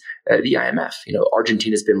appease the IMF.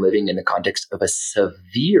 Argentina's been living in the context of a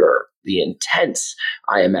severely intense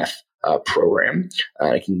IMF program.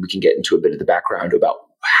 We can get into a bit of the background about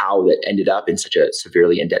how that ended up in such a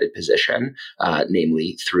severely indebted position,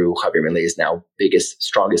 namely through Javier Milei's now biggest,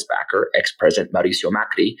 strongest backer, ex-president Mauricio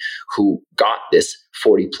Macri, who got this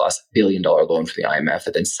 $40+ billion loan from the IMF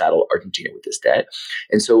that then saddled Argentina with this debt.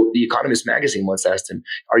 And so The Economist magazine once asked him,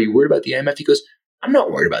 are you worried about the IMF? He goes, I'm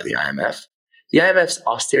not worried about the IMF. The IMF's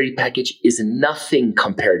austerity package is nothing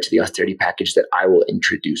compared to the austerity package that I will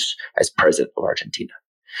introduce as president of Argentina.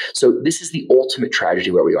 So this is the ultimate tragedy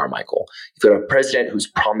where we are, Michael. You've got a president who's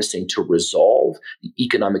promising to resolve the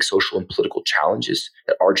economic, social, and political challenges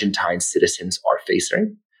that Argentine citizens are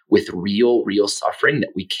facing with real suffering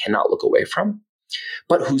that we cannot look away from.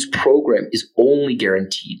 but whose program is only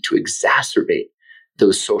guaranteed to exacerbate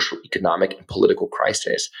those social, economic, and political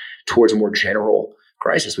crises towards a more general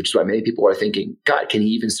crisis, which is why many people are thinking, God, can he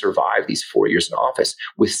even survive these 4 years in office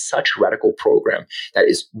with such a radical program that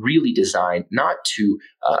is really designed not to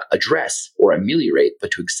address or ameliorate, but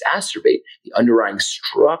to exacerbate the underlying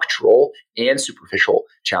structural and superficial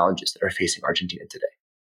challenges that are facing Argentina today?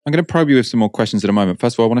 I'm going to probe you with some more questions in a moment.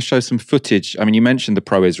 First of all, I want to show some footage. I mean, you mentioned the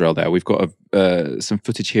pro-Israel there. We've got some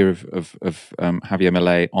footage here of Javier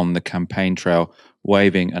Milei on the campaign trail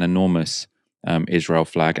waving an enormous Israel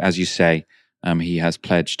flag. As you say, he has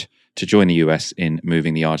pledged to join the US in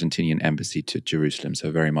moving the Argentinian embassy to Jerusalem. So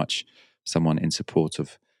very much someone in support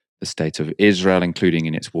of the state of Israel, including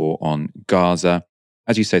in its war on Gaza.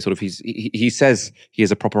 As you say, sort of, he says he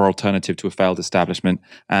is a proper alternative to a failed establishment.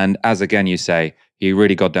 And as again you say, he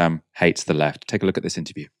really goddamn hates the left. Take a look at this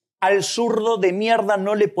interview. Al zurdo de mierda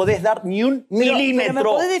no le podés dar ni un milímetro. Pero ¿me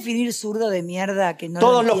podés definir zurdo de mierda? Que no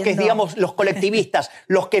Todos lo los que, digamos, los colectivistas,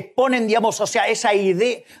 los que ponen, digamos, o sea, esa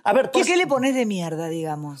idea... A ver, ¿por qué le pones de mierda,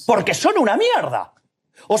 digamos? Porque son una mierda.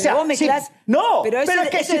 O sea, vos mezclás... No, pero es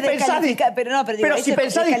que si pensás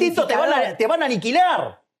distinto te van a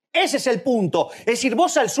aniquilar. Ese es el punto. Es decir,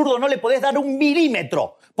 vos al zurdo no le podés dar un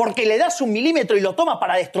milímetro, porque le das un milímetro y lo toma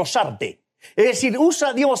para destrozarte. Es decir, digamos,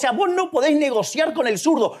 o sea, vos no podés negociar con el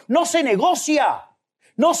zurdo. No se negocia.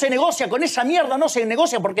 No se negocia con esa mierda, no se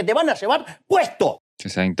negocia porque te van a llevar puesto.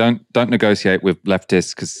 Just saying, don't negotiate with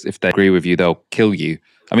leftists because if they agree with you, they'll kill you.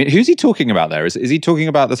 I mean, who's he talking about there? Is he talking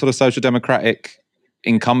about the sort of social democratic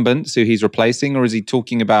incumbents who he's replacing, or is he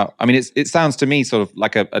talking about? I mean, it sounds to me sort of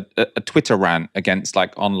like a Twitter rant against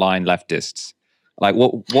like online leftists. Like,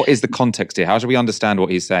 what is the context here? How should we understand what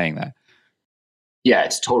he's saying there? Yeah,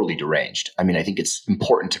 it's totally deranged. I mean, I think it's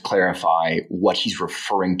important to clarify what he's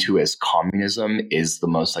referring to as communism is the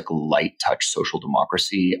most like light touch social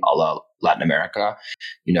democracy a la Latin America.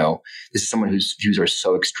 You know, this is someone whose views are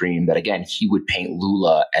so extreme that, again, he would paint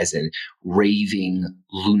Lula as a raving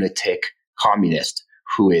lunatic communist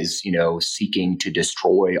who is, you know, seeking to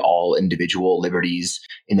destroy all individual liberties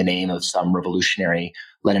in the name of some revolutionary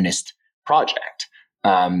Leninist project. You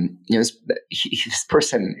know, this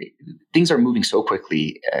person, things are moving so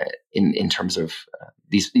quickly in terms of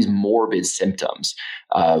these morbid symptoms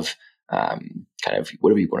of kind of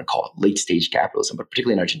whatever you want to call it, late stage capitalism, but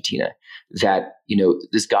particularly in Argentina, that, you know,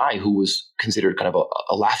 this guy who was considered kind of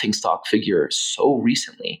a laughingstock figure so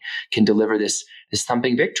recently can deliver this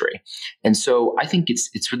thumping victory. And so I think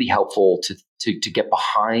it's really helpful to get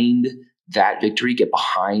behind that victory, get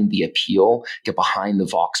behind the appeal, get behind the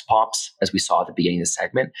vox pops, as we saw at the beginning of the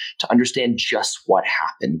segment, to understand just what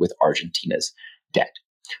happened with Argentina's debt.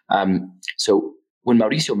 So when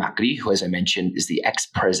Mauricio Macri, who, as I mentioned, is the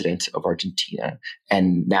ex-president of Argentina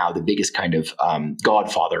and now the biggest kind of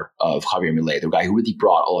godfather of Javier Milei, the guy who really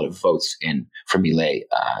brought a lot of votes in for Milei,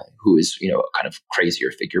 who is, you know, a kind of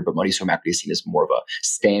crazier figure, but Mauricio Macri is seen as more of a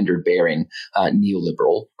standard-bearing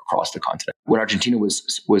neoliberal across the continent. When Argentina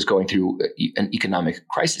was going through an economic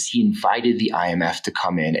crisis, he invited the IMF to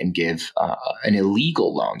come in and give an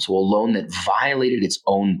illegal loan, so a loan that violated its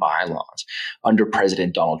own bylaws under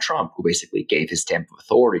President Donald Trump, who basically gave his stamp of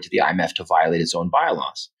authority to the IMF to violate its own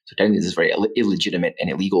bylaws. So technically, this is very illegitimate and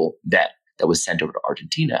illegal debt that was sent over to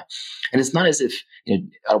Argentina. And it's not as if, you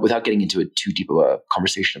know, without getting into too deep of a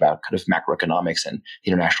conversation about kind of macroeconomics and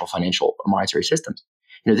the international financial or monetary systems,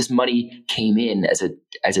 you know, this money came in as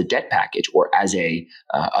a debt package or as a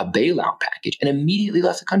bailout package and immediately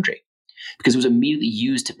left the country because it was immediately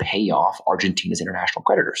used to pay off Argentina's international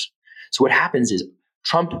creditors. So what happens is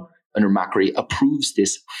Trump under Macri approves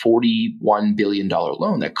this $41 billion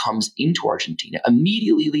loan that comes into Argentina,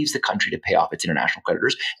 immediately leaves the country to pay off its international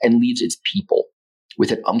creditors and leaves its people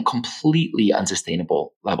with a completely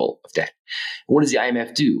unsustainable level of debt. And what does the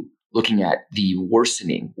IMF do? Looking at the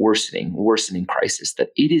worsening crisis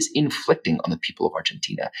that it is inflicting on the people of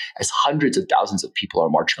Argentina, as hundreds of thousands of people are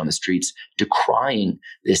marching on the streets decrying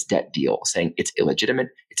this debt deal, saying it's illegitimate,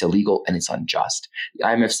 it's illegal, and it's unjust. The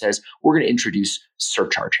IMF says, we're going to introduce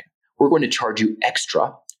surcharging. We're going to charge you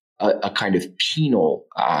extra, a kind of penal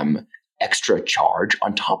extra charge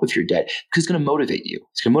on top of your debt because it's going to motivate you.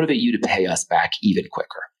 It's going to motivate you to pay us back even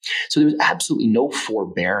quicker. So there was absolutely no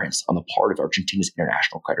forbearance on the part of Argentina's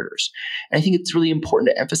international creditors. And I think it's really important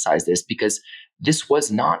to emphasize this because this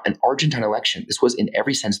was not an Argentine election. This was, in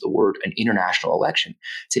every sense of the word, an international election.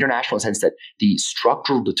 It's international in the sense that the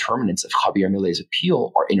structural determinants of Javier Milei's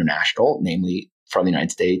appeal are international, namely from the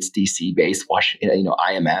United States, DC-based, Washington,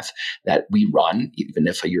 IMF that we run, even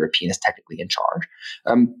if a European is technically in charge.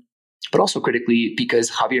 but also critically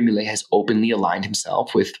because Javier Milei has openly aligned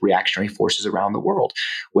himself with reactionary forces around the world,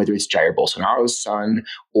 whether it's Jair Bolsonaro's son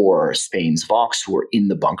or Spain's Vox, who are in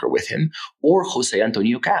the bunker with him, or Jose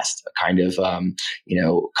Antonio Cast, a kind of,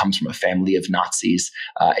 comes from a family of Nazis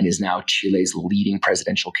and is now Chile's leading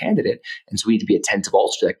presidential candidate. And so we need to be attentive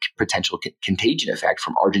also to that potential contagion effect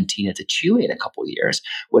from Argentina to Chile in a couple of years,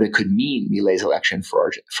 what it could mean, Milei's election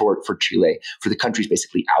for Chile, for the countries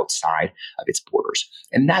basically outside of its borders.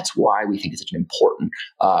 And that's why we think it's such an important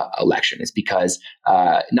election. It's because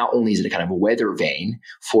not only is it a kind of a weather vane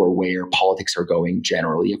for where politics are going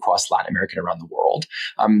generally across Latin America and around the world,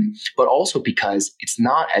 but also because it's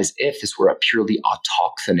not as if this were a purely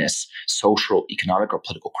autochthonous social, economic, or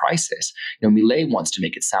political crisis. Milei wants to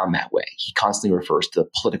make it sound that way. He constantly refers to the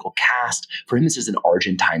political caste. For him, this is an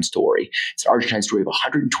Argentine story. It's an Argentine story of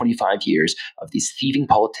 125 years of these thieving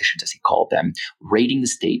politicians, as he called them, raiding the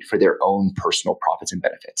state for their own personal profits and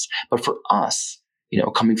benefits. But for us,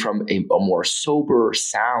 coming from a more sober,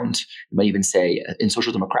 sound, you might even say in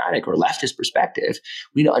social democratic or leftist perspective,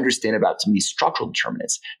 we need to understand about some of these structural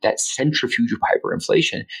determinants, that centrifuge of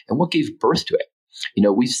hyperinflation and what gave birth to it.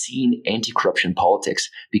 We've seen anti-corruption politics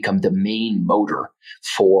become the main motor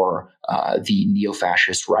for the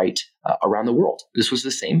neo-fascist right around the world. This was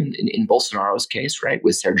the same in Bolsonaro's case, right,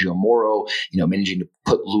 with Sergio Moro, managing to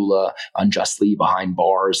put Lula unjustly behind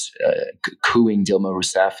bars, cooing Dilma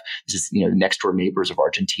Rousseff. This is, the next door neighbors of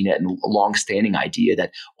Argentina, and a long-standing idea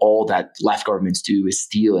that all that left governments do is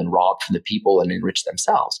steal and rob from the people and enrich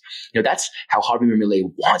themselves. That's how Javier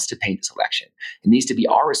Milei wants to paint this election. It needs to be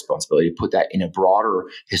our responsibility to put that in a broader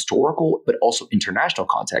historical, but also international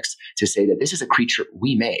context, to say that this is a creature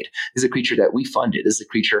we made. This is a creature that we funded. This is a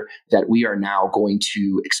creature that we are now going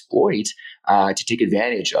to exploit to take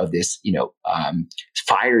advantage of this,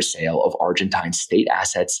 fire sale of Argentine state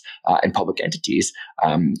assets and public entities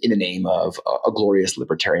in the name of a glorious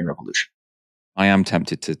libertarian revolution. I am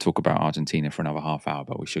tempted to talk about Argentina for another half hour,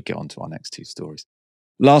 but we should get on to our next two stories.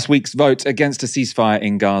 Last week's vote against a ceasefire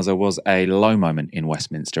in Gaza was a low moment in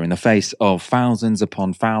Westminster in the face of thousands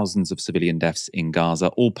upon thousands of civilian deaths in Gaza,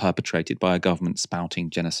 all perpetrated by a government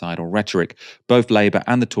spouting genocidal rhetoric. Both Labour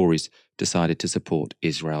and the Tories decided to support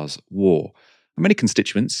Israel's war. And many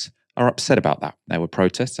constituents are upset about that. There were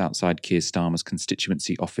protests outside Keir Starmer's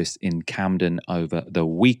constituency office in Camden over the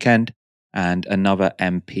weekend, and another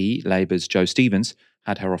MP, Labour's Jo Stevens,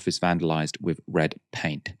 had her office vandalised with red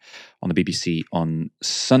paint. On the BBC on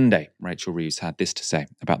Sunday, Rachel Reeves had this to say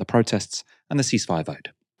about the protests and the ceasefire vote.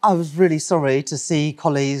 I was really sorry to see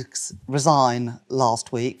colleagues resign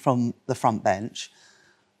last week from the front bench.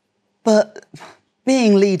 But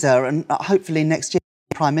being leader and hopefully next year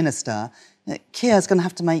Prime Minister, Keir is going to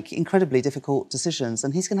have to make incredibly difficult decisions,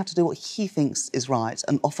 and he's going to have to do what he thinks is right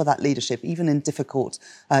and offer that leadership even in difficult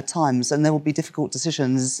times. And there will be difficult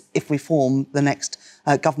decisions if we form the next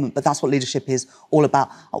government, but that's what leadership is all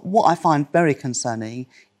about. What I find very concerning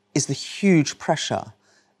is the huge pressure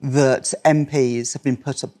that MPs have been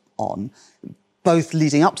put on, both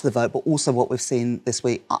leading up to the vote, but also what we've seen this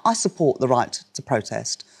week. I support the right to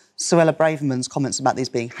protest. Suella Braverman's comments about these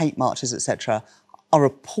being hate marches, etc., are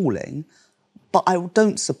appalling. But I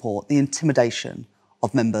don't support the intimidation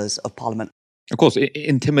of members of Parliament. Of course,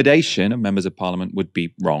 intimidation of members of Parliament would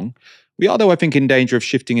be wrong. We are, though, I think, in danger of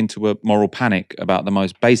shifting into a moral panic about the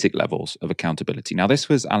most basic levels of accountability. Now, this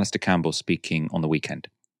was Alistair Campbell speaking on the weekend.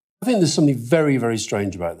 I think there's something very, very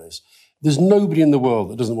strange about this. There's nobody in the world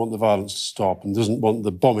that doesn't want the violence to stop and doesn't want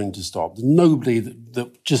the bombing to stop. There's nobody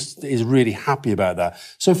that just is really happy about that.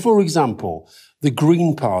 So, for example, the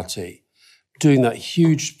Green Party doing that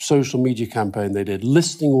huge social media campaign they did,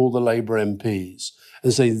 listing all the Labour MPs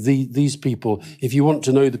and saying, these people, if you want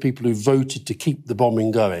to know the people who voted to keep the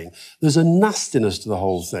bombing going, there's a nastiness to the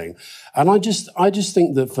whole thing. And I just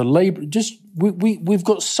think that for Labour, we've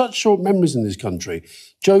got such short memories in this country.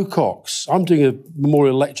 Joe Cox, I'm doing a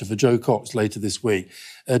memorial lecture for Joe Cox later this week.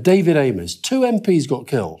 David Amess, 2 MPs got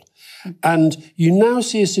killed. And you now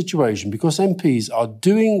see a situation, because MPs are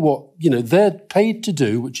doing what, they're paid to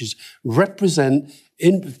do, which is represent,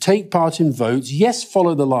 take part in votes, yes,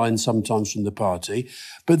 follow the line sometimes from the party,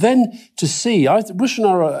 but then to see,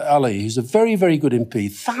 Rushanara Ali, who's a very, very good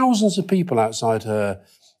MP, thousands of people outside her,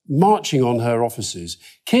 marching on her offices.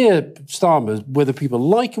 Keir Starmer, whether people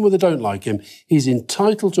like him or they don't like him, he's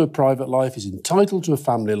entitled to a private life, he's entitled to a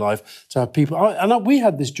family life, to have people... And we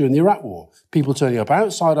had this during the Iraq War, people turning up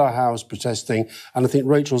outside our house protesting, and I think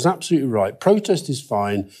Rachel's absolutely right. Protest is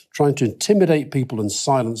fine, trying to intimidate people and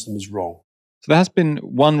silence them is wrong. So there has been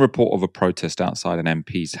one report of a protest outside an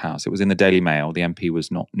MP's house. It was in the Daily Mail. The MP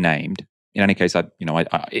was not named. in any case,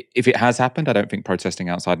 if it has happened, I don't think protesting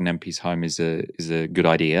outside an MP's home is a good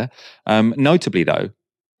idea. Notably, though,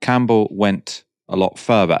 Campbell went a lot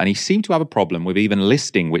further, and he seemed to have a problem with even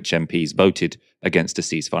listing which MPs voted against a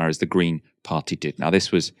ceasefire, as the Green Party did. Now,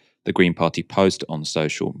 this was the Green Party post on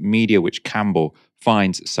social media, which Campbell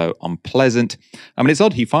finds so unpleasant. I mean, it's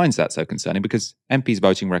odd he finds that so concerning, because MPs'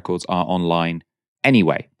 voting records are online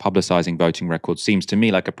anyway. Publicising voting records seems to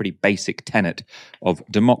me like a pretty basic tenet of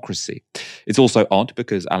democracy. It's also odd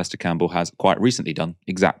because Alastair Campbell has quite recently done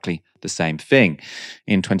exactly the same thing.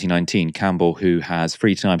 In 2019, Campbell, who has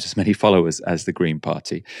 3 times as many followers as the Green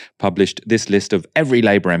Party, published this list of every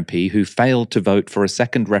Labour MP who failed to vote for a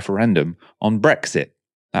second referendum on Brexit.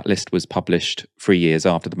 That list was published 3 years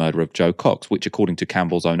after the murder of Joe Cox, which, according to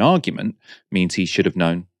Campbell's own argument, means he should have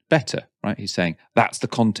known better, right? He's saying that's the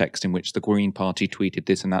context in which the Green Party tweeted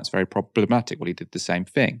this, and that's very problematic. Well, he did the same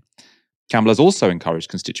thing. Campbell has also encouraged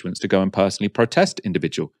constituents to go and personally protest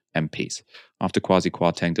individual MPs. After Kwasi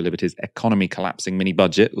Kwarteng delivered his economy-collapsing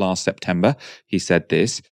mini-budget last September, he said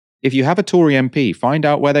this: "If you have a Tory MP, find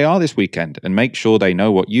out where they are this weekend and make sure they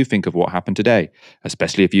know what you think of what happened today,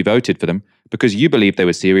 especially if you voted for them, because you believe they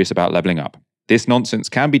were serious about levelling up. This nonsense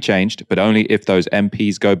can be changed, but only if those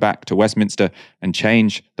MPs go back to Westminster and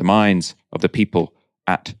change the minds of the people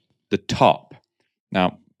at the top."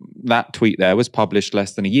 Now, that tweet there was published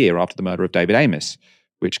less than a year after the murder of David Amess,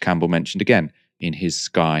 which Campbell mentioned again in his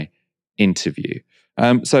Sky interview.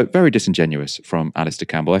 So very disingenuous from Alastair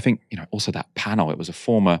Campbell. I think, also that panel, it was a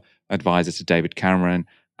former advisor to David Cameron,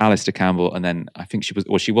 Alastair Campbell, and then I think she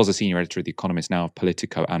was a senior editor of The Economist, now of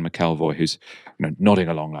Politico, Anne McElvoy, who's nodding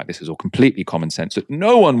along like this is all completely common sense, that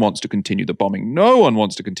no one wants to continue the bombing. No one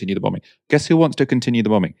wants to continue the bombing. Guess who wants to continue the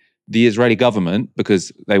bombing? The Israeli government,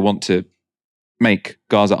 because they want to make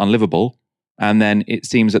Gaza unlivable. And then it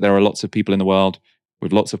seems that there are lots of people in the world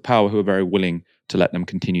with lots of power who are very willing to let them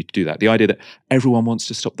continue to do that. The idea that everyone wants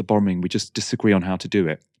to stop the bombing, we just disagree on how to do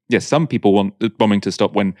it. Yes, some people want the bombing to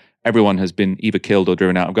stop when everyone has been either killed or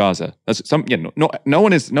driven out of Gaza. No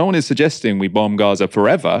one is suggesting we bomb Gaza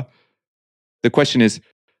forever. The question is,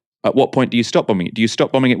 at what point do you stop bombing it? Do you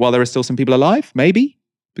stop bombing it while there are still some people alive? Maybe,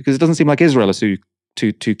 because it doesn't seem like Israel is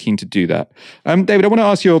too keen to do that. David, I want to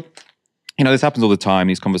ask you. This happens all the time.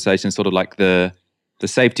 These conversations, sort of like the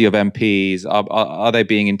safety of MPs. Are they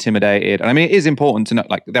being intimidated? And I mean, it is important to know.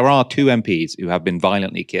 Like, there are 2 MPs who have been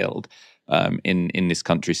violently killed in this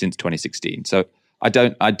country since 2016. So I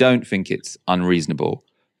don't think it's unreasonable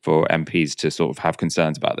for MPs to sort of have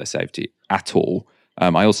concerns about their safety at all.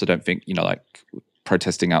 I also don't think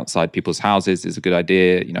protesting outside people's houses is a good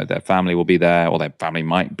idea. Their family will be there, or their family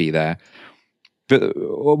might be there. But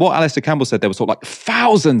what Alastair Campbell said, there were sort of like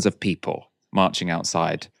thousands of people marching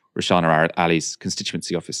outside Roshana Ali's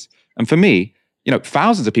constituency office. And for me,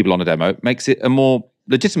 thousands of people on a demo makes it a more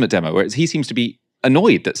legitimate demo, whereas he seems to be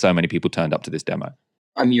annoyed that so many people turned up to this demo.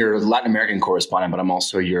 I'm your Latin American correspondent, but I'm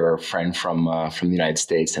also your friend from the United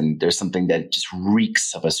States. And there's something that just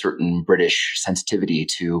reeks of a certain British sensitivity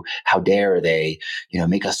to how dare they,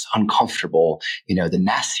 make us uncomfortable, the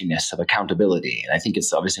nastiness of accountability. And I think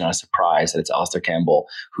it's obviously not a surprise that it's Alastair Campbell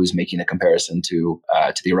who's making a comparison to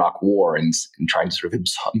the Iraq War and trying to sort of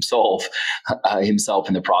absolve himself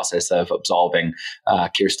in the process of absolving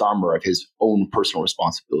Keir Starmer of his own personal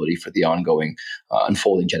responsibility for the ongoing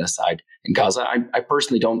unfolding genocide in Gaza. I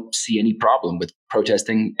personally don't see any problem with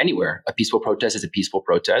protesting anywhere. A peaceful protest is a peaceful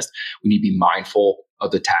protest. We need to be mindful of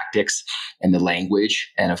the tactics and the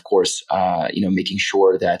language, and of course, making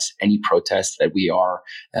sure that any protest that we are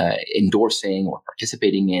endorsing or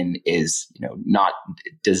participating in is, not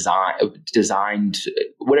designed,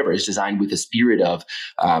 whatever is designed with the spirit of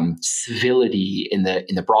civility in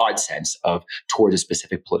the broad sense of toward a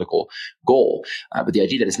specific political goal. But the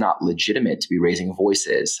idea that it's not legitimate to be raising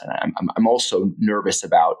voices, and I'm also nervous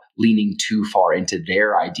about leaning too far into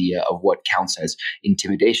their idea of what counts as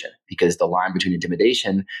intimidation, because the line between intimidation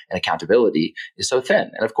and accountability is so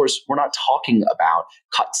thin. And of course, we're not talking about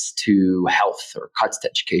cuts to health or cuts to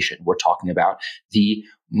education. We're talking about the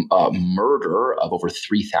murder of over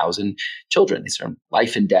 3,000 children. These are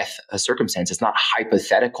life and death circumstances, not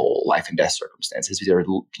hypothetical life and death circumstances. These are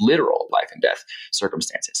literal life and death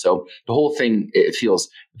circumstances. So the whole thing, it feels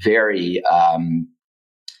very,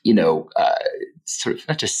 sort of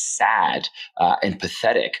not just sad and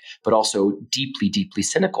pathetic, but also deeply, deeply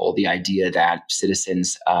cynical. The idea that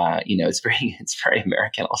citizens, it's very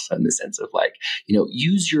American also in the sense of like,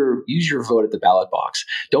 use your vote at the ballot box.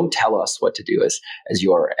 Don't tell us what to do as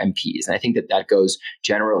your MPs. And I think that goes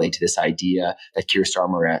generally to this idea that Keir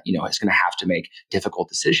Starmer, is going to have to make difficult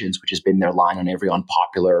decisions, which has been their line on every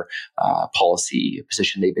unpopular policy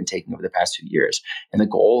position they've been taking over the past 2 years. And the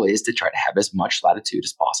goal is to try to have as much latitude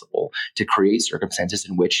as possible to create circumstances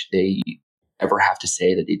in which they ever have to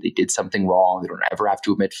say that they did something wrong. They don't ever have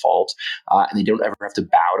to admit fault, and they don't ever have to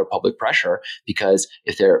bow to public pressure, because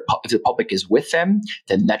if the public is with them,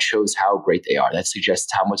 then that shows how great they are. That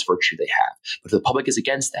suggests how much virtue they have. But if the public is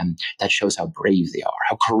against them, that shows how brave they are,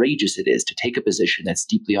 how courageous it is to take a position that's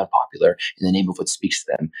deeply unpopular in the name of what speaks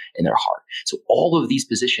to them in their heart. So all of these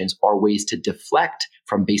positions are ways to deflect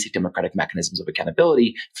from basic democratic mechanisms of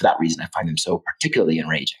accountability. For that reason, I find them so particularly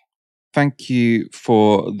enraging. Thank you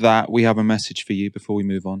for that. We have a message for you before we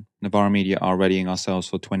move on. Novara Media are readying ourselves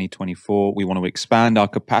for 2024. We want to expand our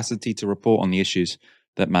capacity to report on the issues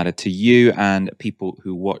that matter to you and people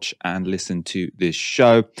who watch and listen to this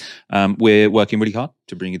show. We're working really hard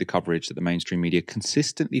to bring you the coverage that the mainstream media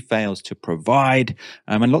consistently fails to provide.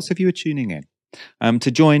 And lots of you are tuning in.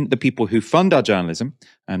 To join the people who fund our journalism,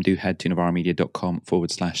 do head to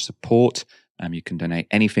novaramedia.com/support. You can donate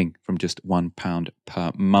anything from just £1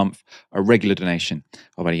 per month. A regular donation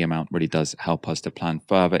of any amount really does help us to plan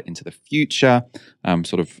further into the future,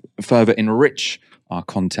 sort of further enrich our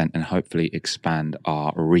content and hopefully expand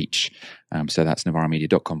our reach. So that's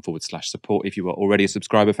novaramedia.com/support. If you are already a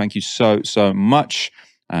subscriber, thank you so, so much.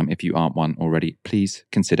 If you aren't one already, please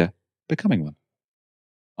consider becoming one.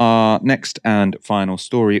 Our next and final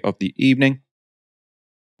story of the evening.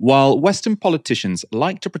 While Western politicians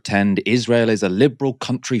like to pretend Israel is a liberal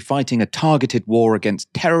country fighting a targeted war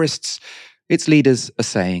against terrorists, its leaders are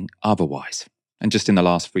saying otherwise. And just in the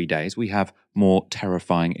last 3 days, we have more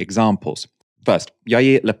terrifying examples. First,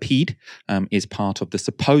 Yair Lapid is part of the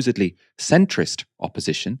supposedly centrist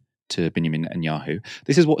opposition to Benjamin Netanyahu.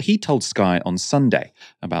 This is what he told Sky on Sunday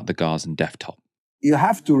about the Gazan death toll. You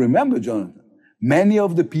have to remember, Jonathan, many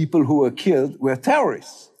of the people who were killed were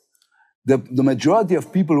terrorists. The majority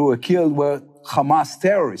of people who were killed were Hamas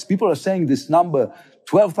terrorists. People are saying this number,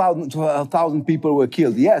 12,000 people were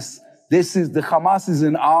killed. Yes, the Hamas is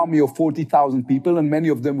an army of 40,000 people, and many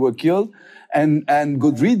of them were killed, and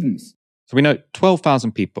good riddance. So we know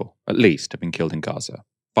 12,000 people, at least, have been killed in Gaza.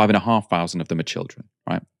 5,500 of them are children,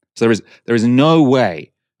 right? So there is no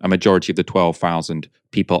way a majority of the 12,000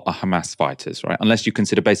 people are Hamas fighters, right? Unless you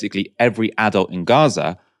consider basically every adult in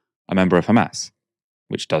Gaza a member of Hamas,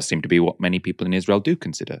 which does seem to be what many people in Israel do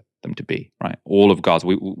consider them to be, right? All of Gaza,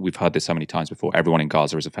 we've heard this so many times before, everyone in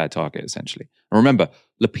Gaza is a fair target, essentially. And remember,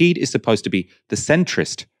 Lapid is supposed to be the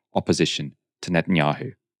centrist opposition to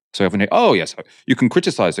Netanyahu. So everyone, yes, you can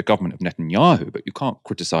criticize the government of Netanyahu, but you can't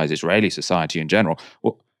criticize Israeli society in general.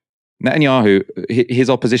 Well, Netanyahu, his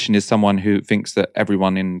opposition is someone who thinks that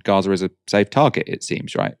everyone in Gaza is a safe target, it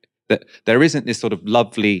seems, right? That there isn't this sort of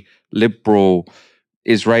lovely, liberal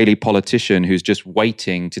Israeli politician who's just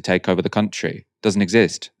waiting to take over the country. Doesn't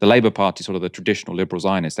exist. The Labour Party, sort of the traditional liberal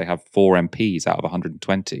Zionists, they have 4 MPs out of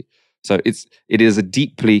 120. So it is a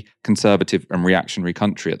deeply conservative and reactionary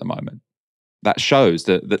country at the moment. That shows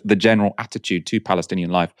the general attitude to Palestinian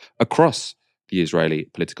life across the Israeli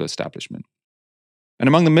political establishment. And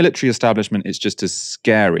among the military establishment, it's just as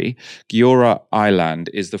scary. Giora Eiland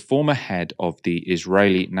is the former head of the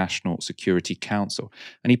Israeli National Security Council,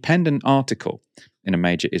 and he penned an article in a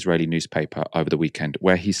major Israeli newspaper over the weekend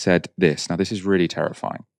where he said this. Now, this is really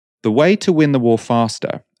terrifying. The way to win the war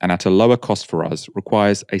faster and at a lower cost for us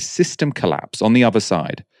requires a system collapse on the other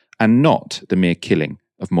side and not the mere killing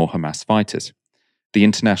of more Hamas fighters. The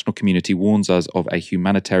international community warns us of a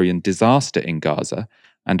humanitarian disaster in Gaza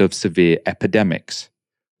and of severe epidemics.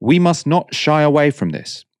 We must not shy away from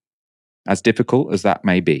this, as difficult as that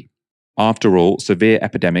may be. After all, severe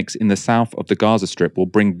epidemics in the south of the Gaza Strip will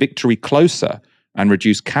bring victory closer and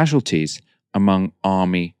reduce casualties among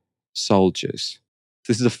army soldiers.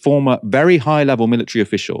 This is a former very high-level military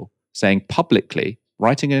official saying publicly,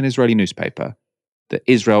 writing in an Israeli newspaper, that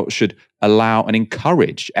Israel should allow and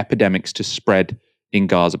encourage epidemics to spread in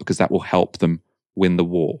Gaza because that will help them win the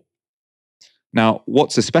war. Now,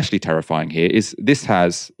 what's especially terrifying here is this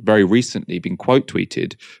has very recently been quote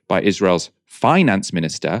tweeted by Israel's finance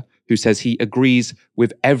minister, who says he agrees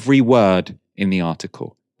with every word in the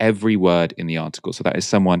article. Every word in the article. So that is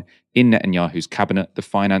someone in Netanyahu's cabinet, the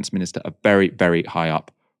finance minister, a very, very high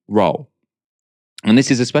up role. And this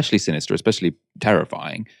is especially sinister, especially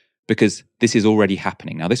terrifying, because this is already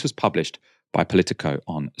happening. Now, this was published by Politico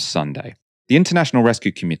on Sunday. The International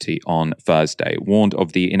Rescue Committee on Thursday warned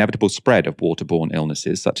of the inevitable spread of waterborne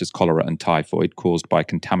illnesses such as cholera and typhoid caused by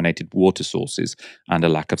contaminated water sources and a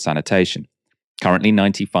lack of sanitation. Currently,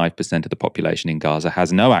 95% of the population in Gaza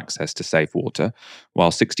has no access to safe water,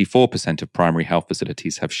 while 64% of primary health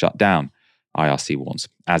facilities have shut down, IRC warns,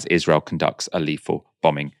 as Israel conducts a lethal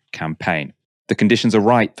bombing campaign. The conditions are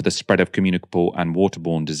ripe for the spread of communicable and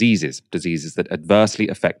waterborne diseases that adversely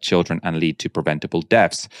affect children and lead to preventable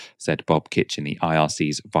deaths, said Bob Kitchen, the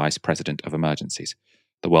IRC's Vice President of Emergencies.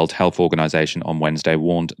 The World Health Organization on Wednesday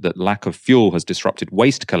warned that lack of fuel has disrupted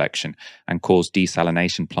waste collection and caused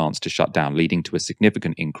desalination plants to shut down, leading to a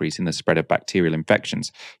significant increase in the spread of bacterial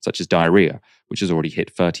infections, such as diarrhea, which has already hit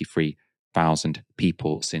 33,000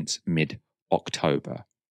 people since mid-October.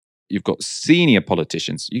 You've got senior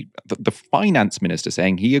politicians, the finance minister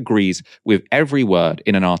saying he agrees with every word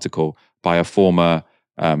in an article by a former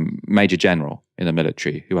major general in the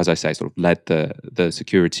military, who, as I say, sort of led the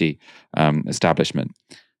security establishment,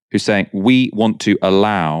 who's saying we want to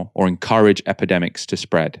allow or encourage epidemics to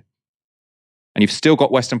spread. And you've still got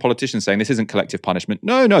Western politicians saying this isn't collective punishment.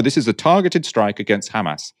 No, this is a targeted strike against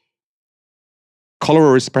Hamas.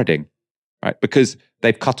 Cholera is spreading, right? Because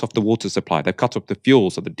they've cut off the water supply. They've cut off the fuel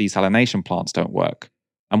so the desalination plants don't work.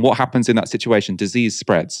 And what happens in that situation? Disease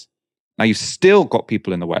spreads. Now, you've still got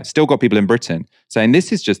people in the West, still got people in Britain saying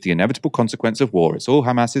this is just the inevitable consequence of war. It's all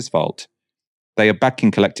Hamas's fault. They are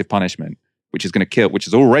backing collective punishment, which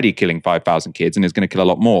is already killing 5,000 kids and is going to kill a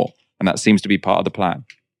lot more. And that seems to be part of the plan.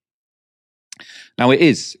 Now, it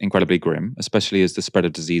is incredibly grim, especially as the spread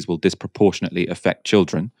of disease will disproportionately affect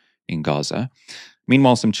children in Gaza.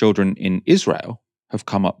 Meanwhile, some children in Israel have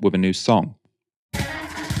come up with a new song.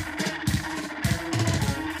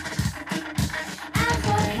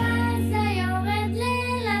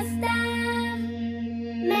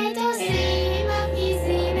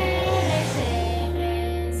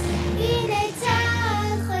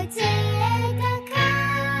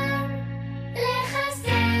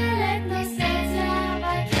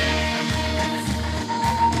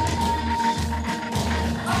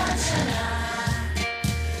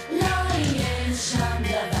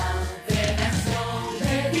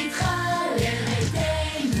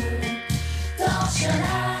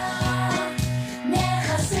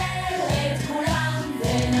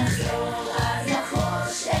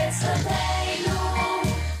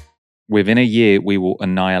 Within a year, we will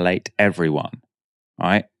annihilate everyone,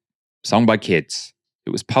 right? Sung by kids. It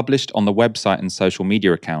was published on the website and social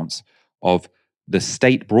media accounts of the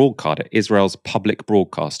state broadcaster, Israel's public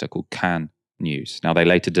broadcaster called Kan News. Now, they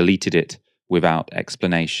later deleted it without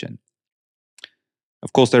explanation.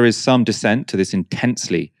 Of course, there is some dissent to this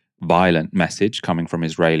intensely violent message coming from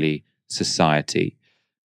Israeli society.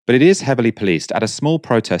 But it is heavily policed. At a small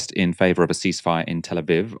protest in favor of a ceasefire in Tel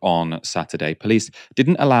Aviv on Saturday, police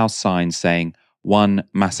didn't allow signs saying, "One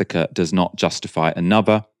massacre does not justify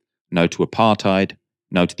another," "No to apartheid,"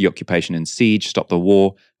 "No to the occupation and siege," "Stop the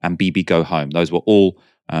war," and "Bibi go home." Those were all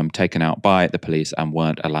taken out by the police and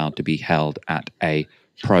weren't allowed to be held at a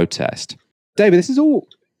protest. David, this is all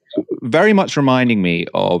very much reminding me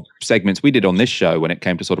of segments we did on this show when it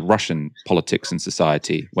came to sort of Russian politics and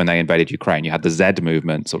society when they invaded Ukraine. You had the Z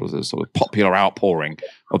movement, sort of popular outpouring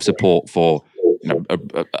of support for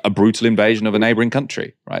a brutal invasion of a neighboring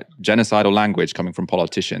country, right? Genocidal language coming from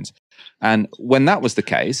politicians. And when that was the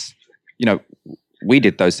case, we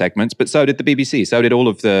did those segments, but so did the BBC, so did all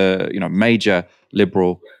of the major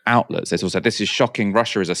liberal outlets. They all said, this is shocking.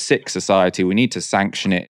 Russia is a sick society. We need to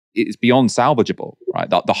sanction it. It's beyond salvageable, right?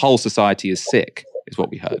 The whole society is sick, is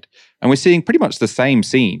what we heard. And we're seeing pretty much the same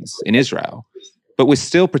scenes in Israel, but we're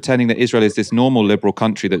still pretending that Israel is this normal liberal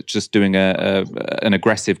country that's just doing an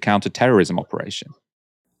aggressive counter-terrorism operation.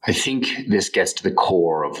 I think this gets to the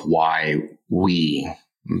core of why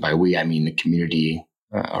by we I mean the community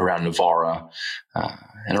around Novara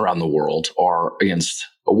and around the world, are against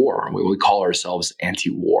a war. We call ourselves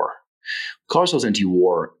anti-war. We call ourselves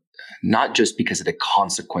anti-war not just because of the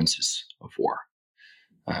consequences of war,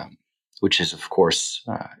 which is, of course,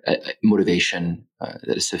 a motivation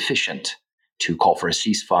that is sufficient to call for a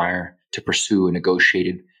ceasefire, to pursue a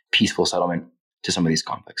negotiated, peaceful settlement to some of these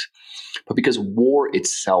conflicts. But because war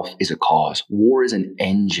itself is a cause, war is an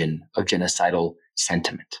engine of genocidal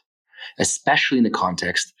sentiment, especially in the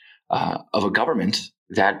context of a government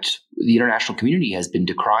that the international community has been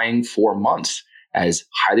decrying for months as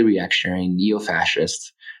highly reactionary,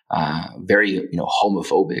 neo-fascist, very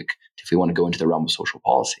homophobic, if we want to go into the realm of social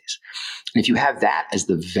policies. And if you have that as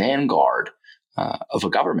the vanguard of a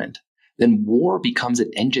government, then war becomes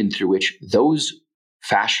an engine through which those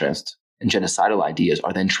fascist and genocidal ideas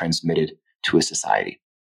are then transmitted to a society.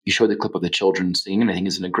 You show the clip of the children singing, and I think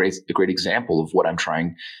is a great example of what I'm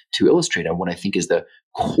trying to illustrate and what I think is the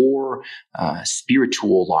core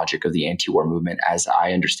spiritual logic of the anti-war movement, as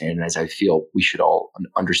I understand it, and as I feel we should all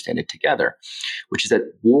understand it together, which is that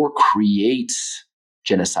war creates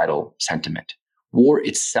genocidal sentiment. War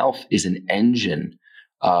itself is an engine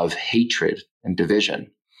of hatred and division.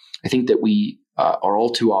 I think that we are all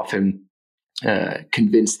too often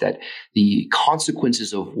convinced that the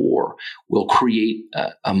consequences of war will create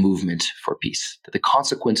a movement for peace, that the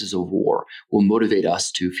consequences of war will motivate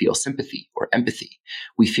us to feel sympathy or empathy.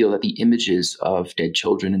 We feel that the images of dead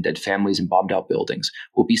children and dead families and bombed out buildings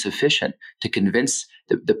will be sufficient to convince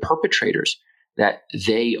the perpetrators that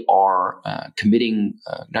they are committing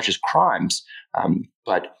not just crimes,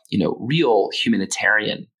 but real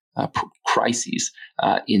humanitarian crises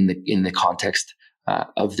in the context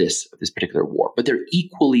of this particular war. But they're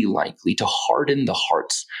equally likely to harden the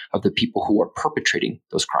hearts of the people who are perpetrating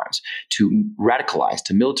those crimes, to radicalize,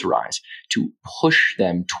 to militarize, to push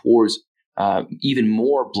them towards even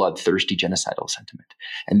more bloodthirsty genocidal sentiment.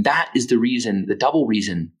 And that is the reason, the double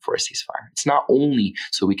reason for a ceasefire. It's not only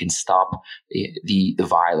so we can stop the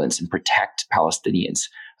violence and protect Palestinians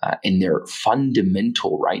in their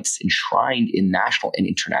fundamental rights enshrined in national and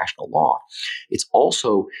international law. It's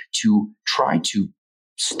also to try to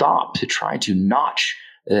stop, to try to notch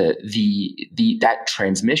that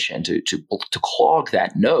transmission, to clog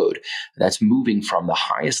that node that's moving from the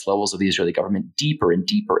highest levels of the Israeli government deeper and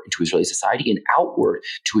deeper into Israeli society and outward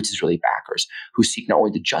to its Israeli backers, who seek not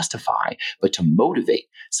only to justify but to motivate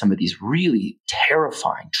some of these really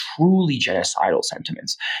terrifying, truly genocidal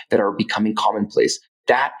sentiments that are becoming commonplace.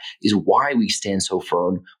 That is why we stand so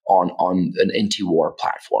firm on an anti-war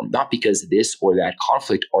platform, not because this or that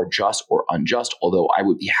conflict are just or unjust, although I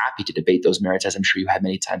would be happy to debate those merits, as I'm sure you have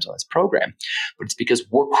many times on this program, but it's because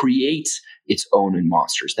war creates its own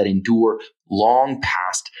monsters that endure long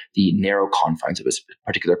past the narrow confines of a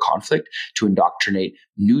particular conflict to indoctrinate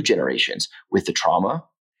new generations with the trauma,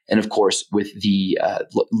 and of course, with the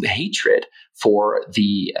hatred for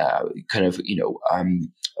the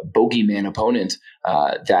bogeyman opponent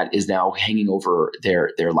that is now hanging over their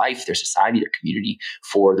life, their society, their community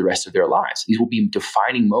for the rest of their lives. These will be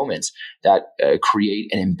defining moments that create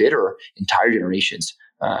and embitter entire generations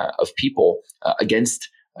of people against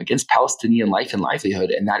Palestinian life and livelihood.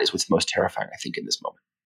 And that is what's most terrifying, I think, in this moment.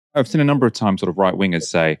 I've seen a number of times sort of right-wingers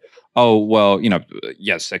say, oh, well,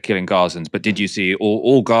 yes, they're killing Gazans, but did you see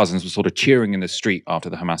all Gazans were sort of cheering in the street after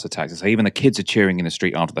the Hamas attacks? So even the kids are cheering in the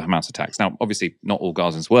street after the Hamas attacks. Now, obviously, not all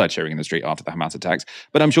Gazans were cheering in the street after the Hamas attacks,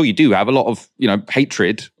 but I'm sure you do have a lot of,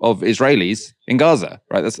 hatred of Israelis in Gaza,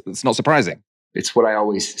 right? That's not surprising. It's what I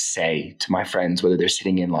always say to my friends, whether they're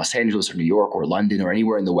sitting in Los Angeles or New York or London or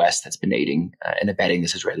anywhere in the West that's been aiding and abetting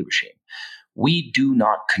this Israeli regime. We do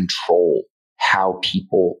not control how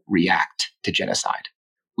people react to genocide.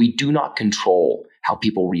 We do not control how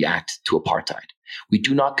people react to apartheid. We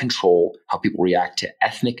do not control how people react to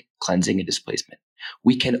ethnic cleansing and displacement.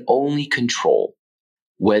 We can only control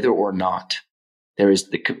whether or not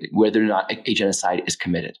a genocide is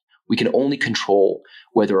committed. We can only control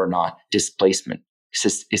whether or not displacement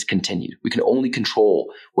is continued. We can only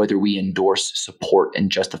control whether we endorse, support,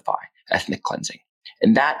 and justify ethnic cleansing.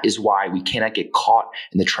 And that is why we cannot get caught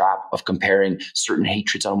in the trap of comparing certain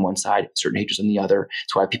hatreds on one side, certain hatreds on the other.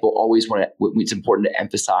 It's why people always it's important to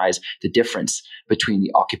emphasize the difference between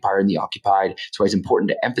the occupier and the occupied. It's why it's important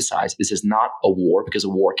to emphasize this is not a war, because a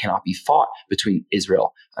war cannot be fought between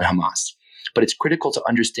Israel and Hamas. But it's critical to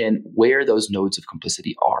understand where those nodes of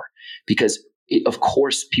complicity are, because of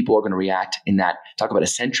course, people are going to react in that, talk about a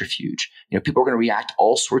centrifuge. People are going to react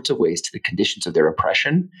all sorts of ways to the conditions of their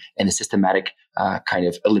oppression and the systematic kind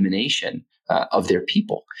of elimination of their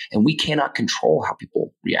people. And we cannot control how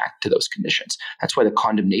people react to those conditions. That's why the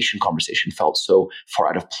condemnation conversation felt so far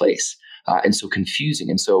out of place and so confusing,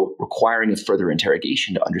 and so requiring a further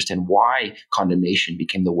interrogation to understand why condemnation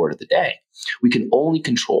became the word of the day. We can only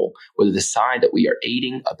control whether the side that we are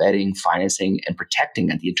aiding, abetting, financing, and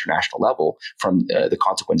protecting at the international level from the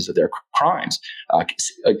consequences of their crimes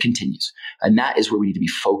continues. And that is where we need to be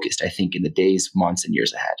focused, I think, in the days, months, and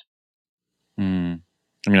years ahead.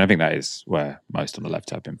 I think that is where most on the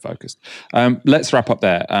left have been focused. Let's wrap up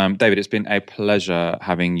there. David, it's been a pleasure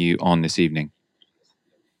having you on this evening.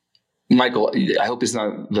 Michael, I hope it's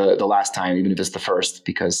not the last time, even if it's the first,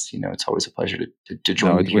 because it's always a pleasure to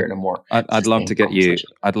join me here in a more. I'd love to get you.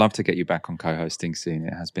 I'd love to get you back on co-hosting soon.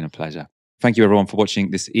 It has been a pleasure. Thank you, everyone, for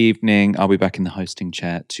watching this evening. I'll be back in the hosting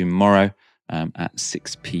chair tomorrow at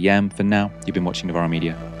 6 p.m. For now, you've been watching Novara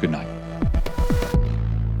Media. Good night.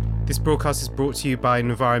 This broadcast is brought to you by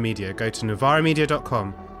Novara Media. Go to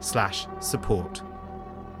novaramedia.com/support.